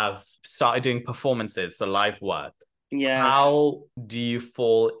you have started doing performances, so live work. Yeah. How do you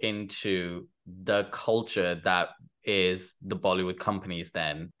fall into the culture that is the Bollywood companies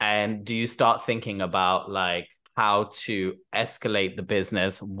then? And do you start thinking about like how to escalate the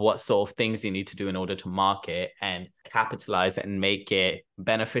business, what sort of things you need to do in order to market and capitalize and make it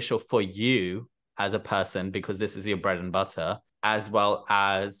beneficial for you as a person, because this is your bread and butter, as well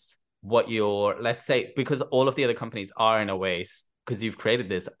as what your, let's say, because all of the other companies are in a way, because you've created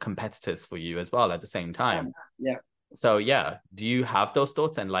this, competitors for you as well at the same time. Yeah. So yeah, do you have those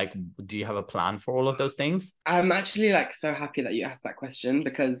thoughts, and like, do you have a plan for all of those things? I'm actually like so happy that you asked that question,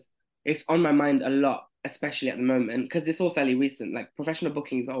 because it's on my mind a lot, especially at the moment, because it's all fairly recent. Like, professional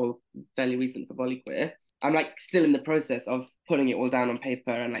bookings are all fairly recent for BollyQueer. I'm like still in the process of putting it all down on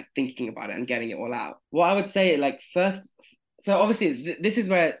paper and like thinking about it and getting it all out. What I would say, like, first, so obviously this is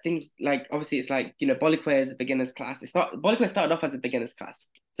where things like, obviously it's like, BollyQueer is a beginner's class. BollyQueer started off as a beginner's class.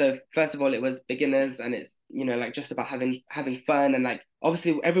 So first of all, it was beginners, and it's, like just about having fun, and like,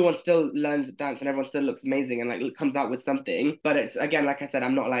 obviously everyone still learns dance and everyone still looks amazing and like comes out with something. But it's, again, like I said,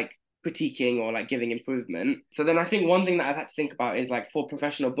 I'm not like critiquing or like giving improvement. So then I think one thing that I've had to think about is like, for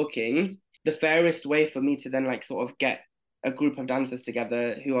professional bookings, the fairest way for me to then like sort of get a group of dancers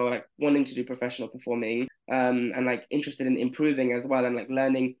together who are like wanting to do professional performing, and like interested in improving as well, and like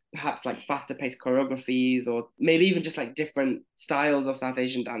learning perhaps like faster paced choreographies, or maybe even just like different styles of South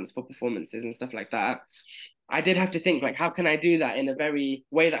Asian dance for performances and stuff like that. I did have to think like, how can I do that in a very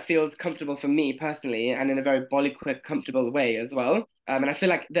way that feels comfortable for me personally, and in a very BollyQueer comfortable way as well. And I feel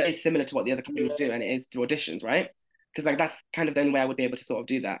like that is similar to what the other companies do, and it is through auditions, right? Because like that's kind of the only way I would be able to sort of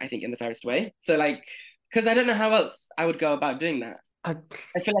do that, I think, in the fairest way. So like, because I don't know how else I would go about doing that. I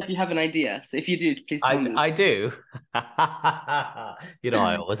feel like you have an idea. So if you do, please tell me. I do. I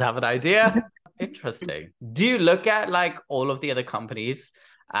always have an idea. Interesting. Do you look at like all of the other companies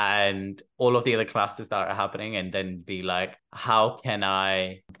and all of the other classes that are happening, and then be like, how can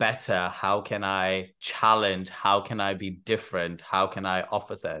I better? How can I challenge? How can I be different? How can I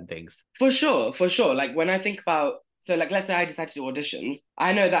offer certain things? For sure, for sure. Like, when I think about, so like, let's say I decide to do auditions,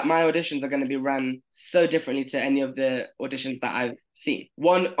 I know that my auditions are going to be run so differently to any of the auditions that I've seen.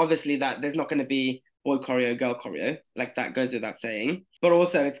 One, obviously, that there's not going to be boy choreo, girl choreo, like that goes without saying. But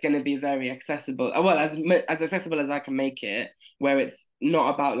also it's going to be very accessible, well, as accessible as I can make it, where it's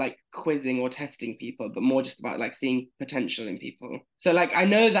not about like quizzing or testing people, but more just about like seeing potential in people. So like, I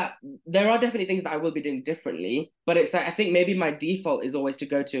know that there are definitely things that I will be doing differently, but it's like, I think maybe my default is always to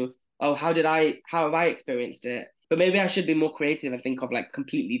go to, oh, how have I experienced it? But maybe I should be more creative and think of like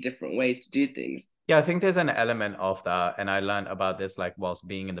completely different ways to do things. Yeah, I think there's an element of that, and I learned about this like whilst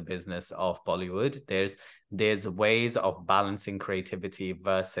being in the business of Bollywood. There's ways of balancing creativity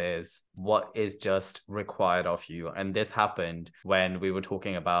versus what is just required of you. And this happened when we were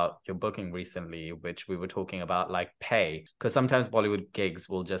talking about your booking recently, which we were talking about like pay. Because sometimes Bollywood gigs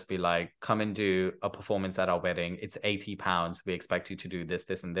will just be like, come and do a performance at our wedding. It's £80. We expect you to do this,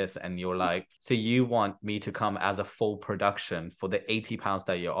 this, and this. And you're like, so you want me to come as a full production for the £80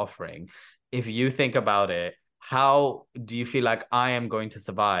 that you're offering? If you think about it, how do you feel like I am going to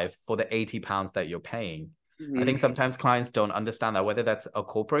survive for the £80 that you're paying? I think sometimes clients don't understand that, whether that's a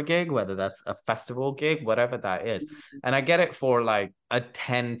corporate gig, whether that's a festival gig, whatever that is. And I get it, for like a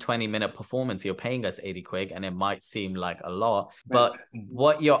 10-20 minute performance, you're paying us 80 quid and it might seem like a lot, but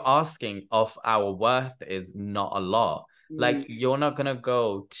what you're asking of our worth is not a lot. Like, you're not gonna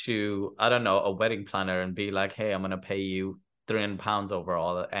go to, I don't know, a wedding planner and be like, hey, I'm gonna pay you £300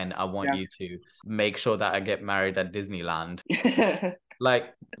 overall, and I want you to make sure that I get married at Disneyland. Like,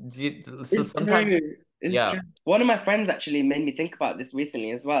 so It's sometimes, true. It's yeah. true. One of my friends actually made me think about this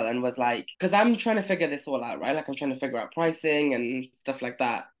recently as well, and was like, because I'm trying to figure this all out, right? Like I'm trying to figure out pricing and stuff like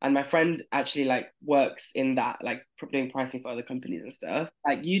that. And my friend actually like works in that, like doing pricing for other companies and stuff.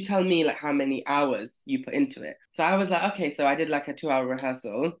 Like, you tell me like how many hours you put into it. So I was like, okay, so I did like a 2 hour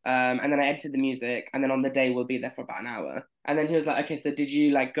rehearsal, and then I edited the music, and then on the day we'll be there for about an hour. And then he was like, okay, so did you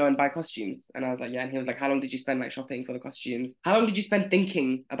like go and buy costumes? And I was like, yeah. And he was like, how long did you spend like shopping for the costumes? How long did you spend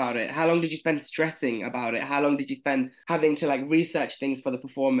thinking about it? How long did you spend stressing about it? How long did you spend having to like research things for the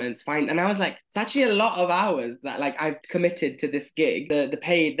performance? And I was like, it's actually a lot of hours that like I've committed to this gig. The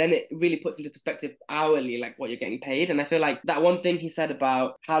paid, then it really puts into perspective hourly, like what you're getting paid. And I feel like that one thing he said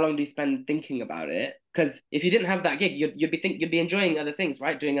about how long do you spend thinking about it? Because if you didn't have that gig, you'd be enjoying other things,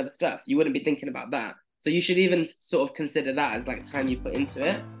 right? Doing other stuff. You wouldn't be thinking about that. So you should even sort of consider that as like time you put into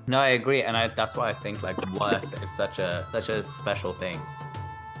it. No, I agree, and that's why I think like worth is such a special thing.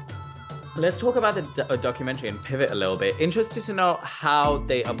 Let's talk about the documentary and pivot a little bit. Interested to know how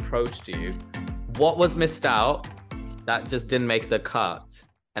they approached you. What was missed out that just didn't make the cut?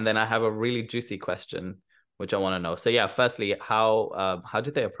 And then I have a really juicy question, which I want to know. So yeah, firstly, how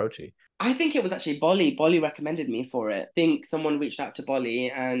did they approach you? I think it was actually Bolly. Bolly recommended me for it. I think someone reached out to Bolly,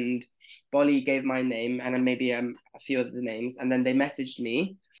 and Bolly gave my name and then maybe a few of the names. And then they messaged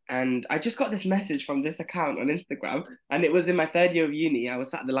me. And I just got this message from this account on Instagram. And it was in my third year of uni. I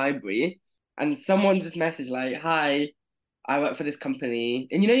was at the library. And someone just messaged like, hi, I work for this company.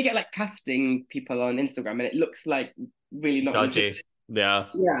 And you know, you get like casting people on Instagram and it looks like really not legit. Yeah.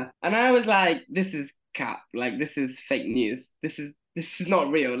 Yeah. And I was like, this is cap. Like, this is fake news. This is not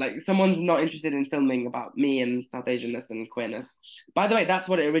real. Like, someone's not interested in filming about me and South Asianness and queerness. By the way, that's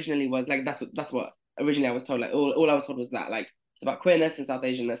what it originally was. Like, that's what originally I was told. Like, all I was told was that, like, it's about queerness and South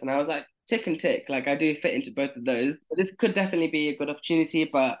Asianness. And I was like, tick and tick. Like, I do fit into both of those. But this could definitely be a good opportunity,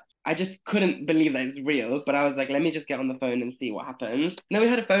 but I just couldn't believe that it's real. But I was like, let me just get on the phone and see what happens. And then we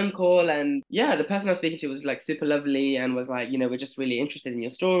had a phone call, and yeah, the person I was speaking to was like super lovely and was like, you know, we're just really interested in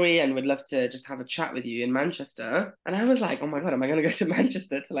your story and would love to just have a chat with you in Manchester. And I was like, oh my God, am I going to go to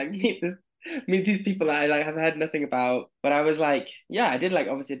Manchester to like meet these people that I like have heard nothing about? But I was like, yeah, I did like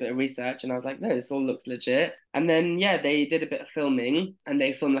obviously a bit of research, and I was like, no, this all looks legit. And then yeah, they did a bit of filming, and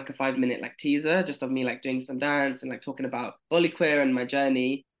they filmed like a 5 minute like teaser just of me like doing some dance and like talking about BollyQueer and my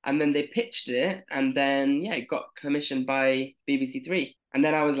journey. And then they pitched it, and then yeah, it got commissioned by BBC Three. And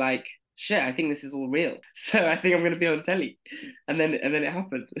then I was like, shit, I think this is all real. So I think I'm gonna be on telly. And then it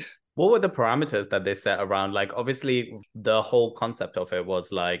happened. What were the parameters that they set around? Like, obviously, the whole concept of it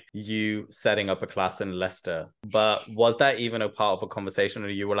was like you setting up a class in Leicester. But was that even a part of a conversation, or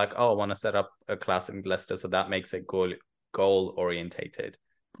you were like, oh, I want to set up a class in Leicester, so that makes it goal orientated?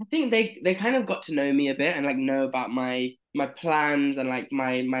 I think they kind of got to know me a bit and like know about my plans and like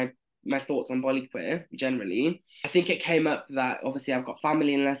my thoughts on BollyQueer generally. I think it came up that obviously I've got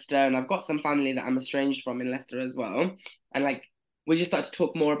family in Leicester, and I've got some family that I'm estranged from in Leicester as well. And like we just started to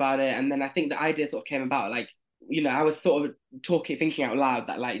talk more about it. And then I think the idea sort of came about, like, you know, I was sort of thinking out loud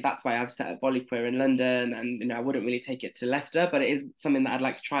that like that's why I've set up BollyQueer in London, and you know, I wouldn't really take it to Leicester, but it is something that I'd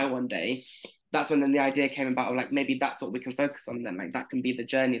like to try one day. That's when then the idea came about of like, maybe that's what we can focus on then, like that can be the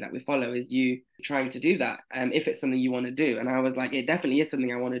journey that we follow, is you trying to do that, if it's something you want to do. And I was like, it definitely is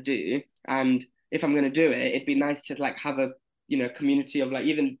something I want to do, and if I'm going to do it, it'd be nice to like have a, you know, community of like,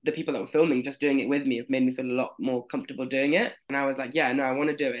 even the people that were filming just doing it with me have made me feel a lot more comfortable doing it. And I was like, yeah, no, I want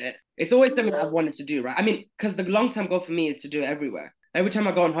to do it. It's always something that I've wanted to do, right? I mean, because the long-term goal for me is to do it everywhere. Every time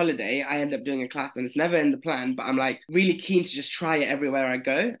I go on holiday, I end up doing a class, and it's never in the plan, but I'm like really keen to just try it everywhere I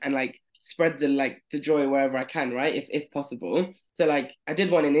go and like spread the joy wherever I can, right? If possible. So like I did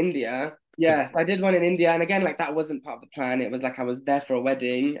one in India. Yeah, I did one in India, and again, like that wasn't part of the plan. It was like I was there for a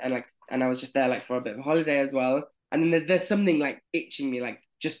wedding, and I was just there like for a bit of a holiday as well. And then there's something like itching me, like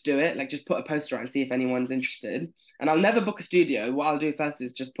just do it, like just put a poster out and see if anyone's interested. And I'll never book a studio. What I'll do first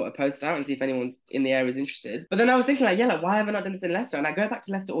is just put a post out and see if anyone's in the area is interested. But then I was thinking like, yeah, like why have I not done this in Leicester? And I go back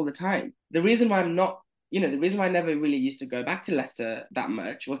to Leicester all the time. The reason why I'm not the reason why I never really used to go back to Leicester that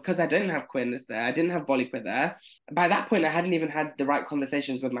much was because I didn't have queerness there. I didn't have BollyQueer there. By that point, I hadn't even had the right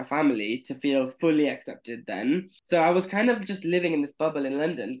conversations with my family to feel fully accepted then. So I was kind of just living in this bubble in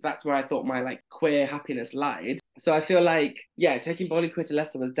London. That's where I thought my like queer happiness lied. So I feel like, yeah, taking BollyQueer to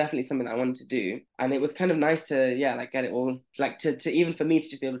Leicester was definitely something that I wanted to do. And it was kind of nice to, yeah, like get it all, like to even for me to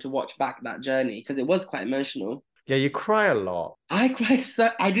just be able to watch back that journey because it was quite emotional. Yeah, you cry a lot. I cried so,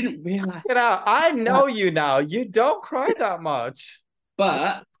 I didn't realize You know, I that. know you now. You don't cry that much.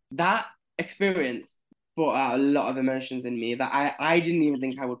 But that experience brought out a lot of emotions in me that I didn't even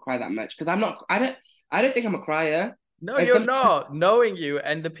think I would cry that much because I don't think I'm a crier. No, And you're some not. Knowing you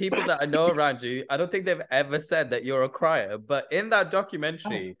and the people that I know around you, I don't think they've ever said that you're a crier. But in that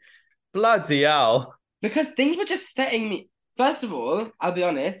documentary, bloody hell. because things were just setting me. First of all, I'll be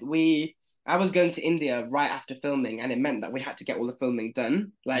honest, I was going to India right after filming, and it meant that we had to get all the filming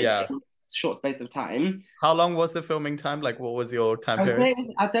done, like Yeah. in a short space of time. How long was the filming time? Like, what was your time I would period?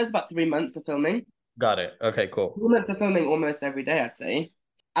 say I'd say it was about 3 months of filming. Got it. Okay, cool. 2 months of filming almost every day, I'd say.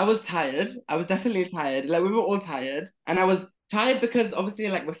 I was tired. I was definitely tired. Like we were all tired. And I was tired because obviously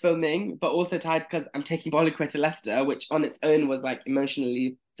like we're filming, but also tired because I'm taking BollyQueer to Leicester, which on its own was like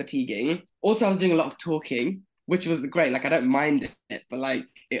emotionally fatiguing. Also, I was doing a lot of talking, which was great. Like I don't mind it, but like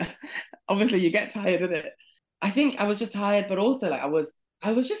obviously you get tired of it. I think I was just tired, but also like I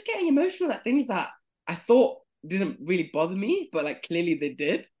was just getting emotional at things that I thought didn't really bother me, but like clearly they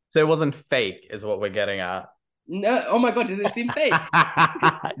did. So it wasn't fake, is what we're getting at. No, oh my god, did it seem fake?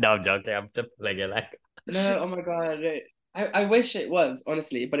 No, I'm joking. I'm just playing it like. No, oh my god. I wish it was,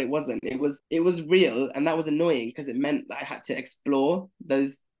 honestly, but it wasn't. It was real, and that was annoying because it meant that I had to explore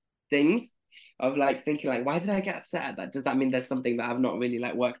those things of like thinking like, why did I get upset at that? Does that mean there's something that I've not really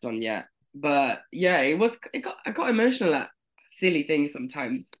like worked on yet? But yeah, I got emotional at silly things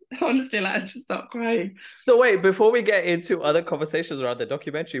sometimes. Honestly, like I just start crying. So wait, before we get into other conversations around the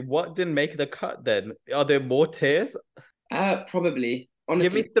documentary, what didn't make the cut then? Are there more tears? Probably. Give me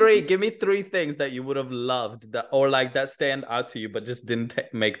Honestly, three. Give me three things that you would have loved that, or like that stand out to you, but just didn't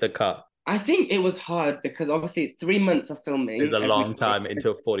make the cut. I think it was hard because obviously 3 months of It's filming a every long day, time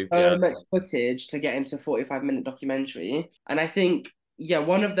into 40. so Yeah. much footage to get into a 45-minute documentary. And I think, yeah,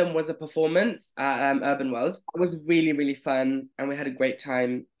 one of them was a performance at Urban World. It was really, really fun and we had a great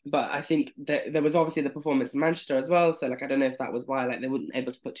time. But I think that there was obviously the performance in Manchester as well. So like I don't know if that was why like they weren't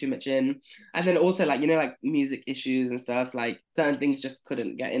able to put too much in. And then also like, like music issues and stuff, like certain things just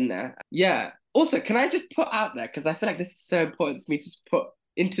couldn't get in there. Yeah. Also, can I just put out there, because I feel like this is so important for me to just put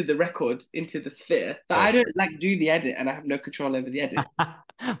into the record, into the sphere, that I don't like do the edit and I have no control over the edit.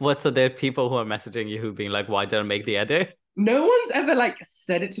 What's so there are people who are messaging you who being like, why didn't I make the edit? No one's ever like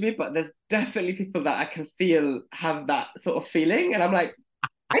said it to me, but there's definitely people that I can feel have that sort of feeling. And I'm like,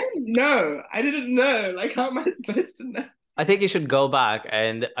 I didn't know. I didn't know. Like, how am I supposed to know? I think you should go back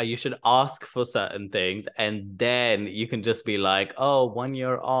and you should ask for certain things, and then you can just be like, oh, 1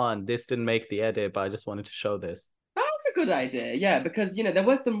 year on, this didn't make the edit, but I just wanted to show this. That was a good idea. Yeah, because there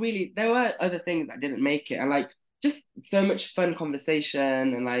were other things that didn't make it, and like just so much fun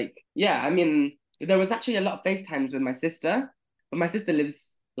conversation, and like yeah, I mean, there was actually a lot of FaceTimes with my sister, but my sister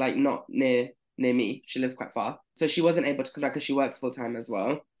lives like not near me. She lives quite far, so she wasn't able to come back because she works full time as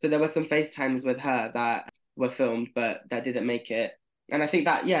well. So there were some FaceTimes with her that were filmed, but that didn't make it. And I think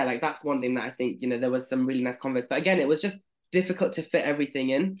that yeah, like that's one thing that I think there was some really nice convos, but again, it was just difficult to fit everything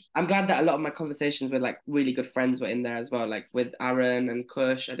in. I'm glad that a lot of my conversations with like really good friends were in there as well, like with Aaron and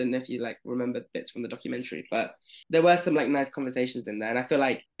Kush. I don't know if you like remember bits from the documentary, but there were some like nice conversations in there. And I feel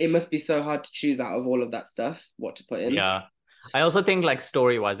like it must be so hard to choose out of all of that stuff what to put in. Yeah. I also think like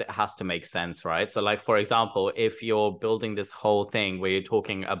story wise, it has to make sense, right? So, like, for example, if you're building this whole thing where you're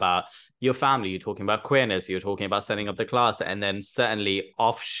talking about your family, you're talking about queerness, you're talking about setting up the class, and then certainly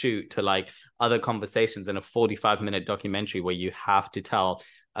offshoot to like other conversations in a 45-minute documentary where you have to tell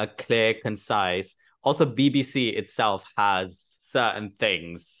a clear, concise. Also, BBC itself has certain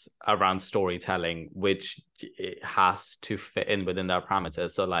things around storytelling which it has to fit in within their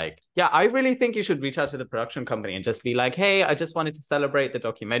parameters. So like, yeah, I really think you should reach out to the production company and just be like, hey, I just wanted to celebrate the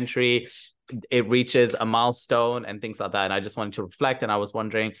documentary. It reaches a milestone and things like that, and I just wanted to reflect, and I was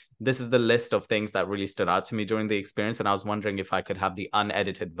wondering, this is the list of things that really stood out to me during the experience, and I was wondering if I could have the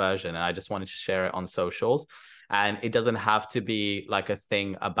unedited version, and I just wanted to share it on socials. And it doesn't have to be like a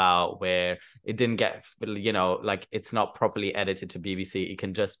thing about where it didn't get, like it's not properly edited to BBC. It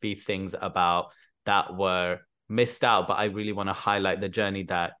can just be things about that were missed out. But I really want to highlight the journey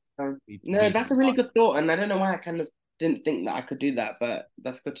that. No, that's a really good thought. And I don't know why I kind of didn't think that I could do that, but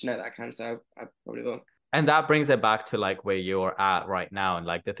that's good to know that I can. So I probably will. And that brings it back to like where you're at right now and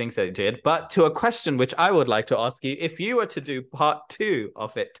like the things that you did. But to a question which I would like to ask you, if you were to do part two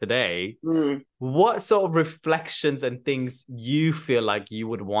of it today, what sort of reflections and things you feel like you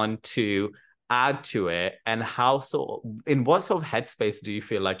would want to add to it, and in what sort of headspace do you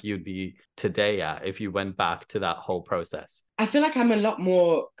feel like you'd be today at if you went back to that whole process? I feel like I'm a lot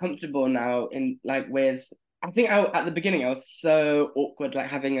more comfortable now in like with I think at the beginning I was so awkward, like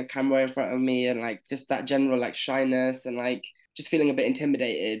having a camera in front of me and like just that general like shyness and like just feeling a bit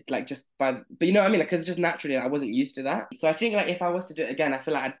intimidated, like just but you know what I mean? Like, because just naturally I wasn't used to that. So I think like if I was to do it again, I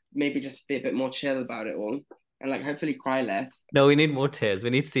feel like I'd maybe just be a bit more chill about it all and like hopefully cry less. No, we need more tears.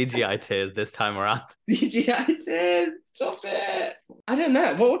 We need CGI tears this time around. CGI tears, stop it. I don't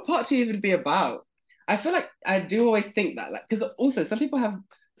know. What would part two even be about? I feel like I do always think that, like, because also some people who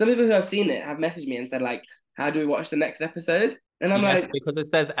have seen it have messaged me and said, like, how do we watch the next episode? And I'm Yes, like, because it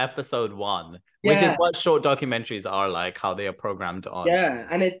says episode 1, which is yeah, what short documentaries are like, how they are programmed on. yeah.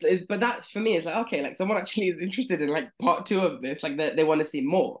 And but that for me, it's like, okay, like someone actually is interested in like part two of this, like they want to see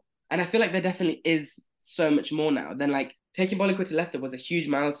more. And I feel like there definitely is so much more now. Then like taking BollyQueer to Leicester was a huge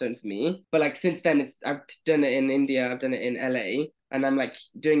milestone for me. But like since then, I've done it in India, I've done it in LA, and I'm like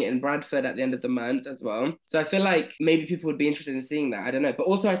doing it in Bradford at the end of the month as well. So I feel like maybe people would be interested in seeing that. I don't know. But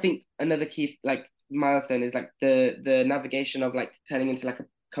also I think another key like milestone is like the navigation of like turning into like a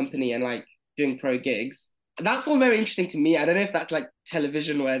company and like doing pro gigs. That's all very interesting to me. I don't know if that's like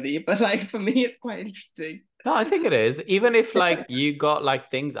television worthy, but like for me, it's quite interesting. No, I think it is. Even if like you got like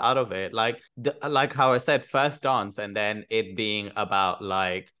things out of it, like how I said, first dance, and then it being about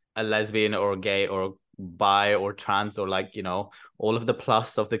like a lesbian or gay or bi or trans or like, you know, all of the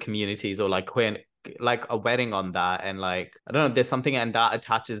plus of the communities or like queer, like a wedding on that, and like I don't know, there's something and that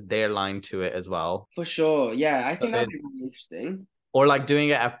attaches their line to it as well. For sure. Yeah, I So think that would be there's really interesting. or like doing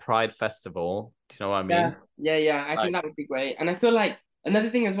it at Pride Festival. Do you know what I Yeah, mean? yeah. I think Like, that would be great. And I feel like another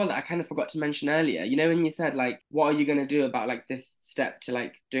thing as well that I kind of forgot to mention earlier, you know, when you said like, what are you going to do about like this step to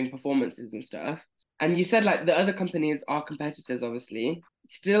like doing performances and stuff? And you said like the other companies are competitors, obviously,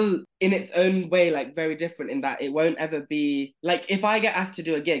 still in its own way, like very different in that it won't ever be like if I get asked to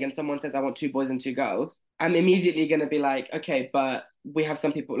do a gig and someone says I want two boys and two girls, I'm immediately going to be like, okay, but we have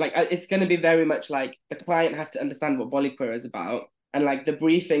some people like it's going to be very much like the client has to understand what BollyQueer is about and like the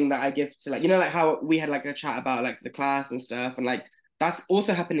briefing that I give to like, you know, like how we had like a chat about like the class and stuff. And like that's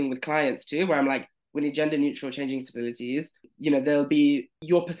also happening with clients too, where I'm like, we need gender neutral changing facilities. You know, there'll be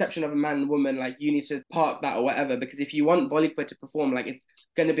your perception of a man and woman, like you need to park that or whatever. Because if you want BollyQueer to perform, like it's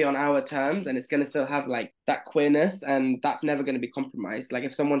going to be on our terms and it's going to still have like that queerness and that's never going to be compromised. Like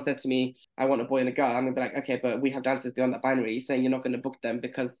if someone says to me, I want a boy and a girl, I'm going to be like, okay, but we have dancers beyond that binary. You're saying you're not going to book them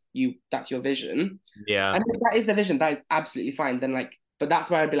because that's your vision. yeah. And if that is the vision, that is absolutely fine. Then like, but that's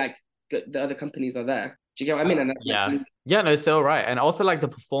where I'd be like, the other companies are there. Do you get what I mean? And like, Yeah. Yeah, no, so right. And also like the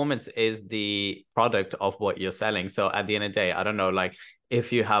performance is the product of what you're selling. So at the end of the day, I don't know, like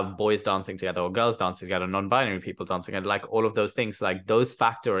if you have boys dancing together or girls dancing together, non-binary people dancing, and like all of those things, like those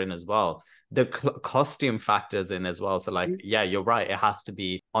factor in as well. The costume factors in as well. So like, yeah, you're right. It has to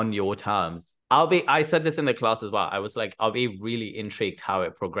be on your terms. I said this in the class as well. I was like, I'll be really intrigued how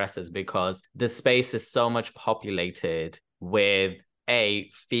it progresses because the space is so much populated with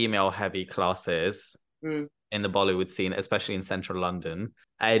female heavy classes in the Bollywood scene, especially in central London,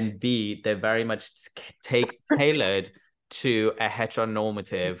 and B, they're very much tailored to a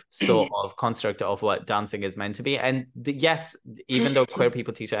heteronormative sort of construct of what dancing is meant to be. And yes, even though queer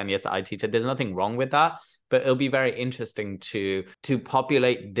people teach it, and yes, I teach it, there's nothing wrong with that. But it'll be very interesting to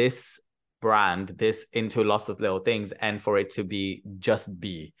populate this brand, this into lots of little things, and for it to be just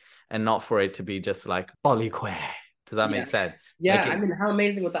be, and not for it to be just like BollyQueer. Does that make sense? Yeah, Like I mean, how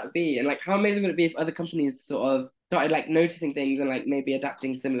amazing would that be? And like, how amazing would it be if other companies sort of started like noticing things and like maybe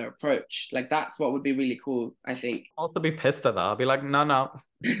adapting similar approach? Like, that's what would be really cool, I think. also be pissed at that. I'll be like, no.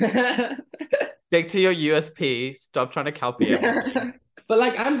 Stick to your USP. Stop trying to copy everything. But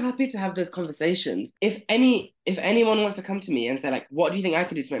like I'm happy to have those conversations. If anyone wants to come to me and say like, what do you think I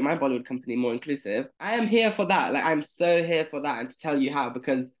can do to make my Bollywood company more inclusive? I am here for that. Like I'm so here for that and to tell you how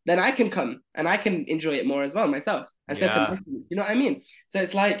because then I can come and I can enjoy it more as well myself. And so can my Yeah. students. You know what I mean? So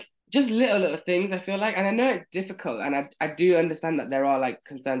it's like just little things I feel like, and I know it's difficult, and I do understand that there are like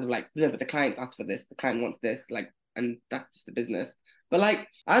concerns of like, no, but the clients asked for this, the client wants this, like, and that's just the business. But like,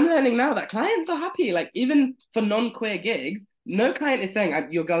 I'm learning now that clients are happy. Like, even for non-queer gigs, no client is saying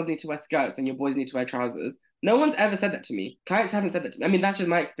your girls need to wear skirts and your boys need to wear trousers. No one's ever said that to me. Clients haven't said that to me. I mean, that's just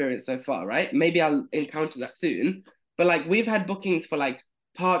my experience so far, right? Maybe I'll encounter that soon. But like, we've had bookings for like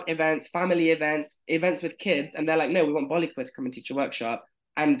park events, family events, events with kids, and they're like, no, we want BollyQueer to come and teach a workshop,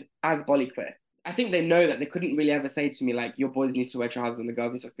 and as BollyQueer. I think they know that they couldn't really ever say to me like, your boys need to wear trousers and the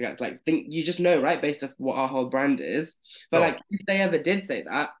girls need to wear skirts. Like, think you just know, right, based off what our whole brand is. But like, if they ever did say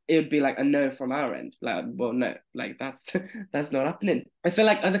that, it would be like a no from our end. Like, well, no, like that's that's not happening. I feel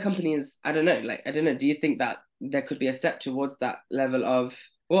like other companies, I don't know, like I don't know. Do you think that there could be a step towards that level of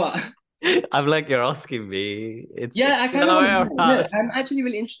what? I'm like, you're asking me. It's Yeah, I the kind of other want way to know. No, around. I'm actually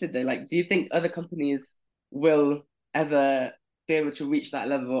really interested though. Like, do you think other companies will ever be able to reach that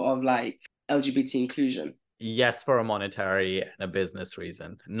level of like LGBT inclusion? Yes, for a monetary and a business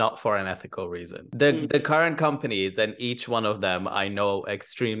reason, not for an ethical reason. The current companies, and each one of them I know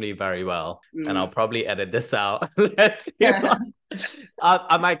extremely very well, and I'll probably edit this out. Let's be honest.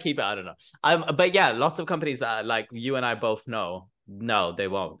 I might keep it, I don't know. But yeah, lots of companies that like you and I both know, no, they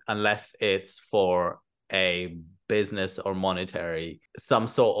won't, unless it's for a business or monetary, some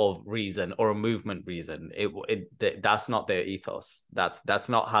sort of reason or a movement reason. That's not their ethos. That's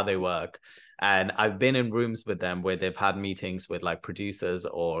not how they work. And I've been in rooms with them where they've had meetings with like producers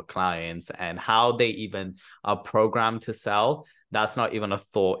or clients, and how they even are programmed to sell, that's not even a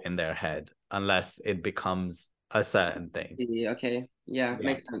thought in their head unless it becomes a certain thing. Okay. Yeah, Yeah.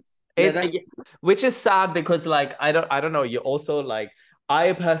 makes sense. No, Which is sad because like I don't know, you also like,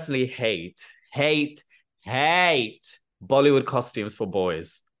 I personally hate Bollywood costumes for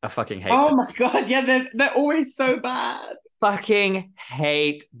boys. I fucking hate oh them. my God, yeah, they're always so bad. Fucking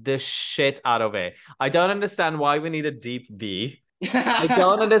hate the shit out of it. I don't understand why we need a deep V. I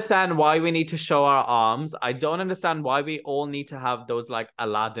don't understand why we need to show our arms. I don't understand why we all need to have those like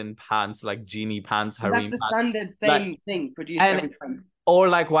Aladdin pants, like genie pants, That's harem the pants. standard Like, same thing produced and every time. or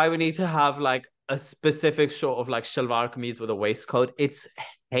like why we need to have like a specific sort of like shalwar kameez with a waistcoat. It's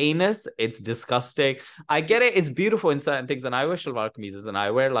heinous. It's disgusting. I get it. It's beautiful in certain things, and I wear shalwar kameezes and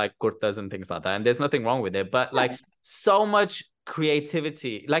I wear like kurtas and things like that, and there's nothing wrong with it. But like, Yeah. so much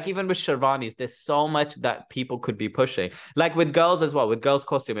creativity, like even with sherwanis, there's so much that people could be pushing. Like with girls as well, with girls'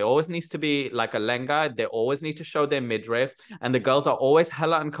 costume, it always needs to be like a lenga. They always need to show their midriffs, and the girls are always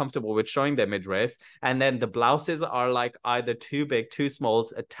hella uncomfortable with showing their midriffs. And then the blouses are like either too big, too small,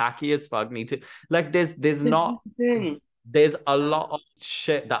 tacky as fuck. Need to like there's This is not the thing. there's a lot of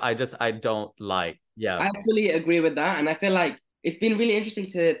shit that I don't like. Yeah. I fully agree with that. And I feel like it's been really interesting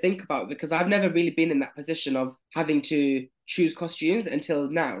to think about because I've never really been in that position of having to choose costumes until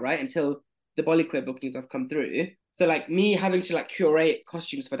now, right? Until the BollyQueer bookings have come through. So like me having to like curate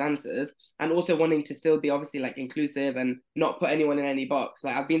costumes for dancers and also wanting to still be obviously like inclusive and not put anyone in any box.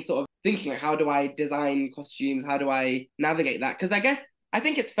 Like I've been sort of thinking like, how do I design costumes? How do I navigate that? Because I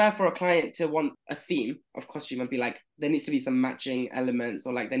think it's fair for a client to want a theme of costume and be like, there needs to be some matching elements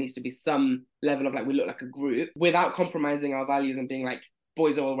or like there needs to be some level of like, we look like a group without compromising our values and being like,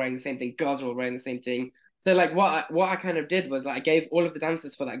 boys are all wearing the same thing, girls are all wearing the same thing. So like what I kind of did was like, I gave all of the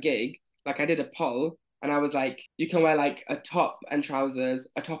dancers for that gig, like I did a poll and I was like, you can wear like a top and trousers,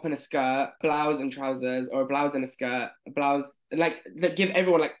 a top and a skirt, blouse and trousers, or a blouse and a skirt, a blouse, like give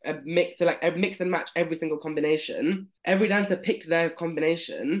everyone like a mix, so like a mix and match every single combination. Every dancer picked their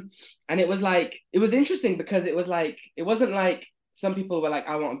combination. And it was like, it was interesting because it was like, it wasn't like some people were like,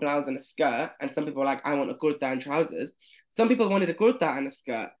 I want a blouse and a skirt. And some people were like, I want a kurta and trousers. Some people wanted a kurta and a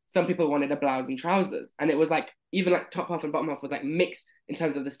skirt. Some people wanted a blouse and trousers. And it was like, even like top half and bottom half was like mixed in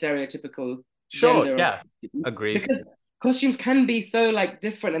terms of the stereotypical Sure. gender. Yeah. Agreed. Because costumes can be so like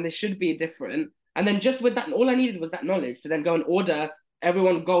different and they should be different. And then just with that, all I needed was that knowledge to then go and order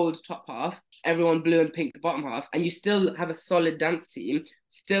everyone gold top half, everyone blue and pink bottom half, and you still have a solid dance team.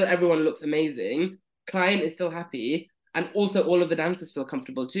 Still, everyone looks amazing. Client is still happy, and also all of the dancers feel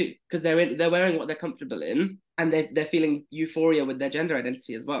comfortable too because they're wearing what they're comfortable in, and they're feeling euphoria with their gender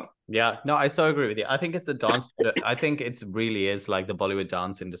identity as well. Yeah, no, I so agree with you. I think it's the dance. I think it's really is like the Bollywood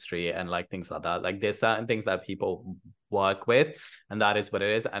dance industry and like things like that. Like there's certain things that people work with, and that is what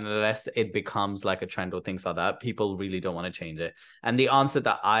it is. And unless it becomes like a trend or things like that, people really don't want to change it. And the answer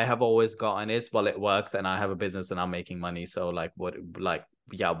that I have always gotten is, well, it works, and I have a business and I'm making money. So like, what, like,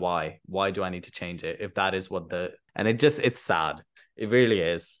 yeah, why? Why do I need to change it if that is what the? And it's sad. It really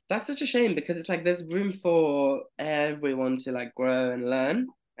is. That's such a shame because it's like there's room for everyone to like grow and learn.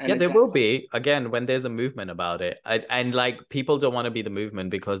 And Yeah, it's there like, will be again when there's a movement about it. And like people don't want to be the movement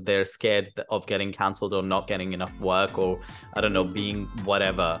because they're scared of getting cancelled or not getting enough work or I don't know, being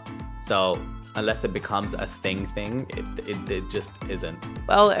whatever. So unless it becomes a thing, it just isn't.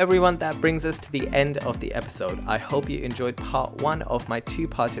 Well, everyone, that brings us to the end of the episode. I hope you enjoyed part 1 of my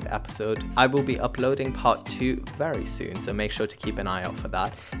 2-parted episode. I will be uploading part 2 very soon, so make sure to keep an eye out for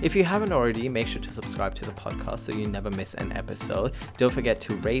that. If you haven't already, make sure to subscribe to the podcast so you never miss an episode. Don't forget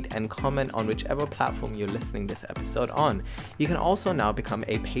to rate and comment on whichever platform you're listening this episode on. You can also now become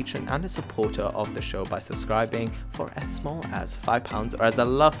a patron and a supporter of the show by subscribing for as small as £5, or as I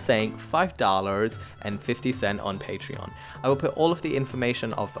love saying, $5.50 on Patreon. I will put all of the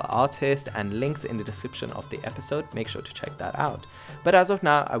information of the artist and links in the description of the episode. Make sure to check that out. But as of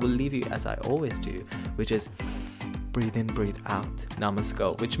now, I will leave you as I always do, which is breathe in, breathe out. Now I must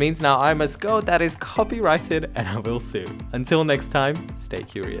go, which means now I must go. That is copyrighted and I will sue. Until next time, stay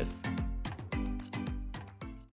curious.